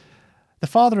 The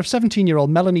father of 17-year-old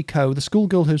Melanie Coe, the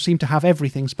schoolgirl who seemed to have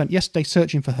everything, spent yesterday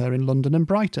searching for her in London and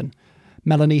Brighton.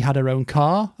 Melanie had her own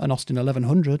car, an Austin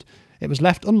 1100. It was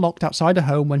left unlocked outside her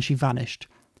home when she vanished.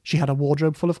 She had a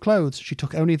wardrobe full of clothes. She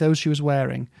took only those she was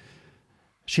wearing.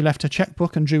 She left her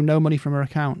checkbook and drew no money from her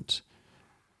account.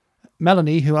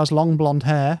 Melanie, who has long blonde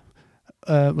hair,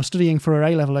 was studying for her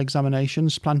A-level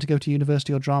examinations, planned to go to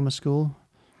university or drama school.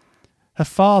 Her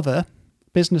father,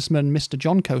 businessman Mr.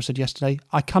 John Coe, said yesterday,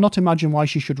 "I cannot imagine why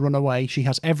she should run away. She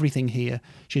has everything here.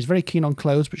 She is very keen on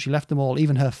clothes, but she left them all,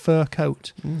 even her fur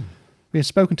coat. We have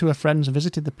spoken to her friends and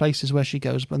visited the places where she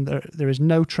goes, but there is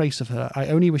no trace of her. I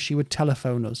only wish she would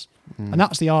telephone us." And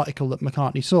that's the article that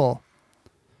McCartney saw.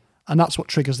 And that's what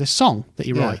triggers this song that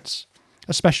he writes.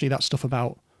 Especially that stuff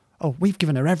about, oh, we've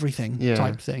given her everything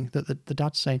type thing that the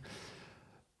dad's saying.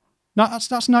 Now, that's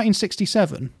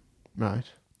 1967. Right.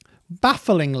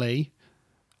 Bafflingly,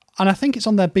 and I think it's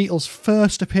on their Beatles'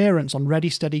 first appearance on Ready,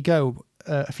 Steady, Go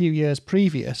a few years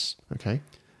previous, Okay.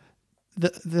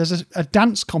 there's a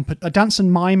dance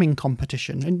and miming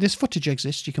competition, and this footage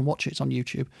exists. You can watch it. It's on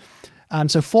YouTube.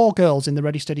 And so 4 girls in the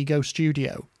Ready Steady Go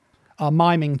studio are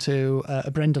miming to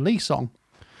a Brenda Lee song.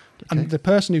 And the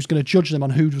person who's going to judge them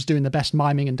on who was doing the best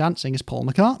miming and dancing is Paul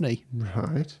McCartney.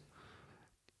 Right.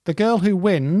 The girl who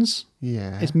wins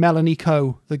Yeah. is Melanie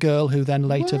Coe, the girl who then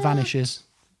later What? vanishes.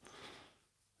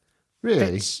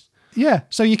 Really? Yeah,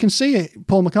 so you can see it.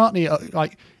 Paul McCartney,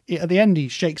 like at the end, he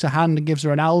shakes her hand and gives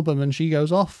her an album, and she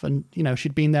goes off. And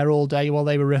she'd been there all day while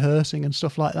they were rehearsing and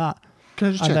stuff like that. Can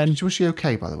I just and check? then- Was she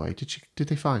okay, by the way? Did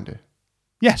they find her?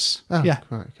 Yes, Oh, yeah.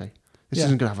 Right, okay. This Yeah.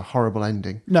 isn't going to have a horrible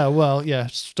ending. No, well, yeah,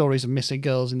 stories of missing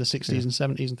girls in the 60s and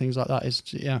 70s and things like that is,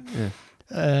 yeah.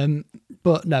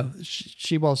 But no,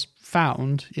 she was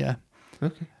found, yeah.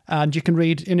 Okay. And you can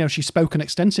read, she's spoken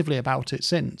extensively about it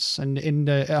since. And in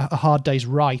A Hard Day's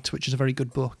Right, which is a very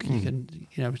good book, you can,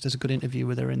 there's a good interview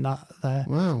with her in that there.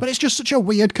 Wow. But it's just such a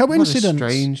weird What a coincidence.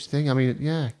 strange thing. I mean,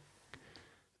 yeah.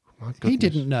 My He goodness.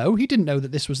 didn't know. He didn't know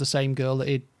that this was the same girl that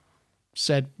he'd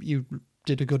said you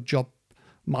did a good job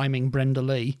miming Brenda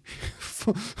Lee.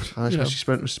 I suppose she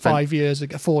spent 5 years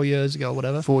ago, 4 years ago, or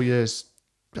whatever. 4 years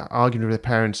arguing with her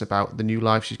parents about the new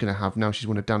life she's going to have. Now she's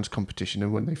won a dance competition,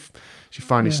 and when she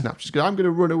finally snapped, she's going, I'm going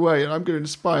to run away and I'm going to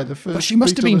inspire the first. But she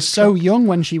must have been so young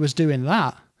when she was doing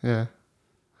that. Yeah.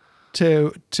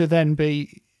 To then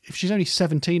be, if she's only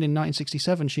 17 in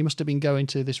 1967, she must have been going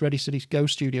to this Ready Steady Go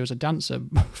studio as a dancer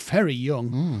very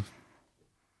young.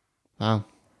 Wow.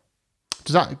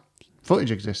 Does that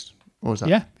footage exist? Or is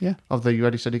that Yeah. of the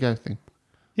Ready Steady Go thing?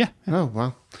 Yeah. Oh,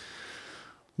 wow.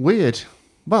 Weird.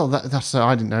 Well, that's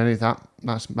I didn't know any of that.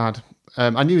 That's mad. I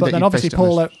knew But that then you obviously based it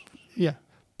on this.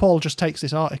 Paul just takes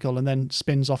this article and then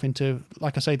spins off into,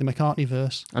 like I say, the McCartney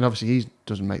verse. And obviously he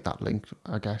doesn't make that link,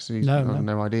 I guess. He's No, got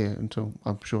no. no idea until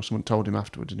I'm sure someone told him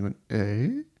afterwards and he went,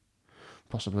 eh?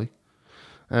 Possibly.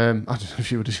 I don't know if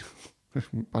he would have...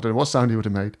 I don't know what sound he would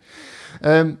have made.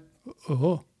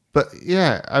 Oh. But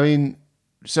yeah, I mean,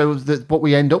 so what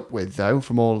we end up with, though,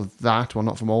 from all of that, well,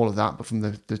 not from all of that, but from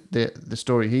the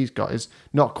story he's got, is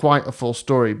not quite a full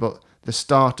story, but the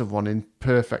start of one in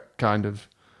perfect kind of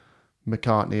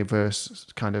McCartney verse,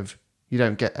 kind of, you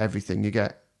don't get everything, you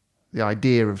get the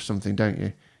idea of something, don't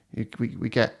you? We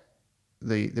get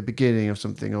the beginning of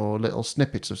something, or little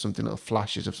snippets of something, little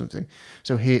flashes of something.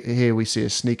 So here we see her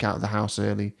sneak out of the house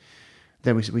early.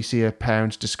 Then we see her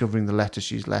parents discovering the letter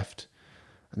she's left.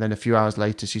 And then a few hours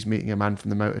later, she's meeting a man from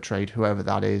the motor trade, whoever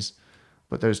that is.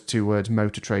 But those two words,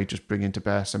 motor trade, just bring into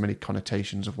bear so many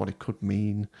connotations of what it could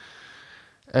mean.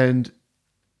 And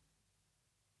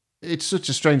it's such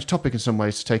a strange topic in some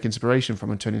ways to take inspiration from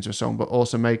and turn into a song, but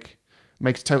also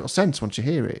makes total sense once you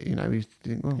hear it. You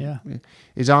think, well, Yeah.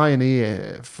 His eye and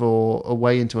ear for a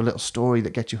way into a little story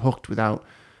that gets you hooked without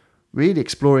really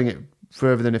exploring it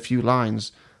further than a few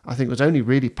lines, I think was only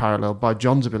really paralleled by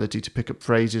John's ability to pick up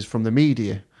phrases from the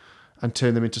media and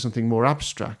turn them into something more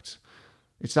abstract.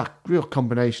 It's that real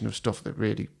combination of stuff that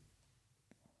really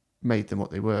made them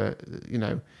what they were,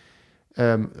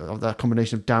 of that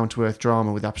combination of down-to-earth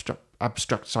drama with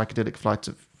abstract psychedelic flights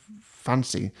of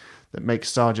fancy that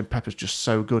makes Sgt. Pepper's just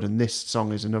so good. And this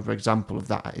song is another example of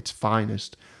that at its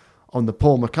finest. On the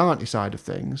Paul McCartney side of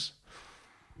things,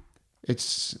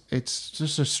 it's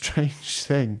just a strange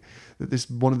thing that this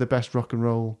one of the best rock and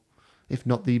roll, if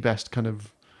not the best kind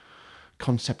of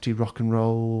concept-y rock and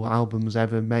roll albums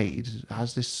ever made,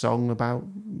 has this song about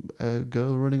a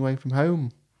girl running away from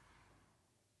home.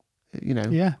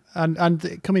 Yeah,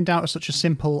 and coming down to such a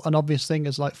simple and obvious thing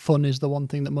as like fun is the one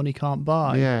thing that money can't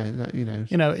buy. Yeah,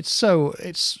 it's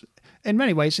in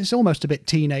many ways it's almost a bit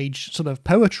teenage sort of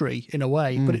poetry in a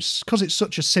way, but it's because it's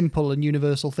such a simple and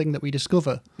universal thing that we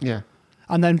discover. Yeah.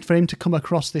 And then for him to come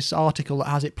across this article that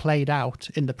has it played out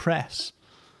in the press,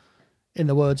 in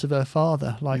the words of her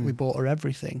father, like we bought her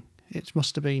everything. It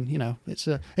must have been,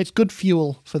 it's good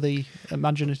fuel for the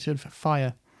imaginative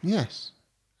fire. Yes.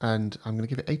 And I'm going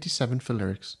to give it 87 for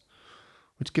lyrics,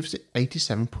 which gives it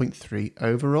 87.3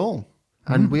 overall.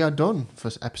 And we are done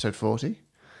for episode 40.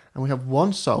 And we have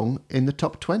one song in the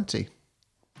top 20.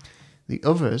 The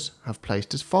others have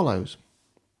placed as follows.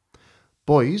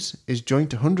 Boys is joined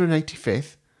to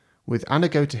 185th with Anna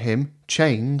Go to Him,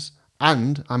 Chains,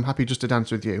 and I'm Happy Just to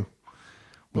Dance With You.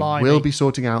 Blimey. We'll be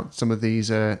sorting out some of these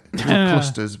little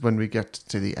clusters when we get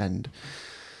to the end.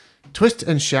 Twist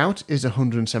and Shout is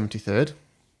 173rd.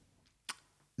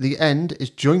 The End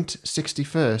is joint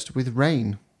 61st with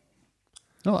Rain.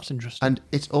 Oh, that's interesting. And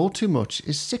It's All Too Much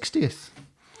is 60th.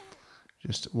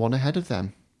 Just one ahead of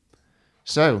them.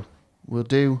 So, we'll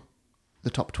do the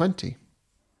top 20.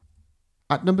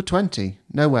 At number 20,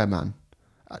 Nowhere Man.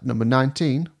 At number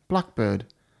 19, Blackbird.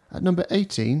 At number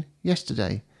 18,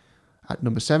 Yesterday. At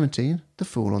number 17, The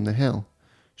Fool on the Hill.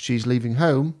 She's Leaving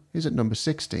Home is at number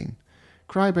 16.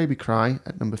 Cry Baby Cry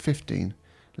at number 15.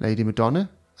 Lady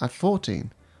Madonna at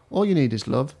 14. All You Need Is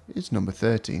Love is number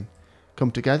 13.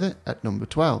 Come Together at number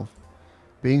 12.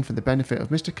 Being for the Benefit of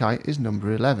Mr. Kite is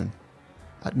number 11.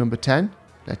 At number 10,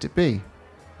 Let It Be.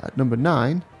 At number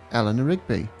 9, Eleanor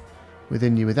Rigby.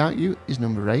 Within You Without You is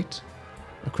number 8.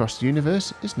 Across the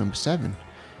Universe is number 7.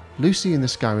 Lucy in the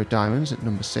Sky with Diamonds at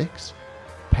number 6.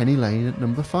 Penny Lane at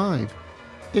number 5.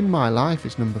 In My Life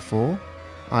is number 4.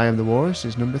 I Am the Walrus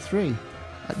is number 3.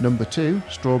 At number 2,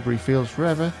 Strawberry Fields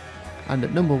Forever. And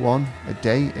at number 1, A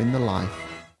Day in the Life.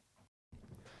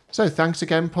 So thanks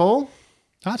again, Paul.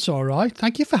 That's all right.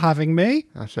 Thank you for having me.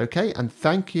 That's okay. And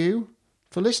thank you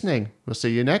for listening. We'll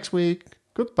see you next week.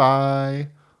 Goodbye.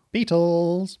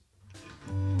 Beatles.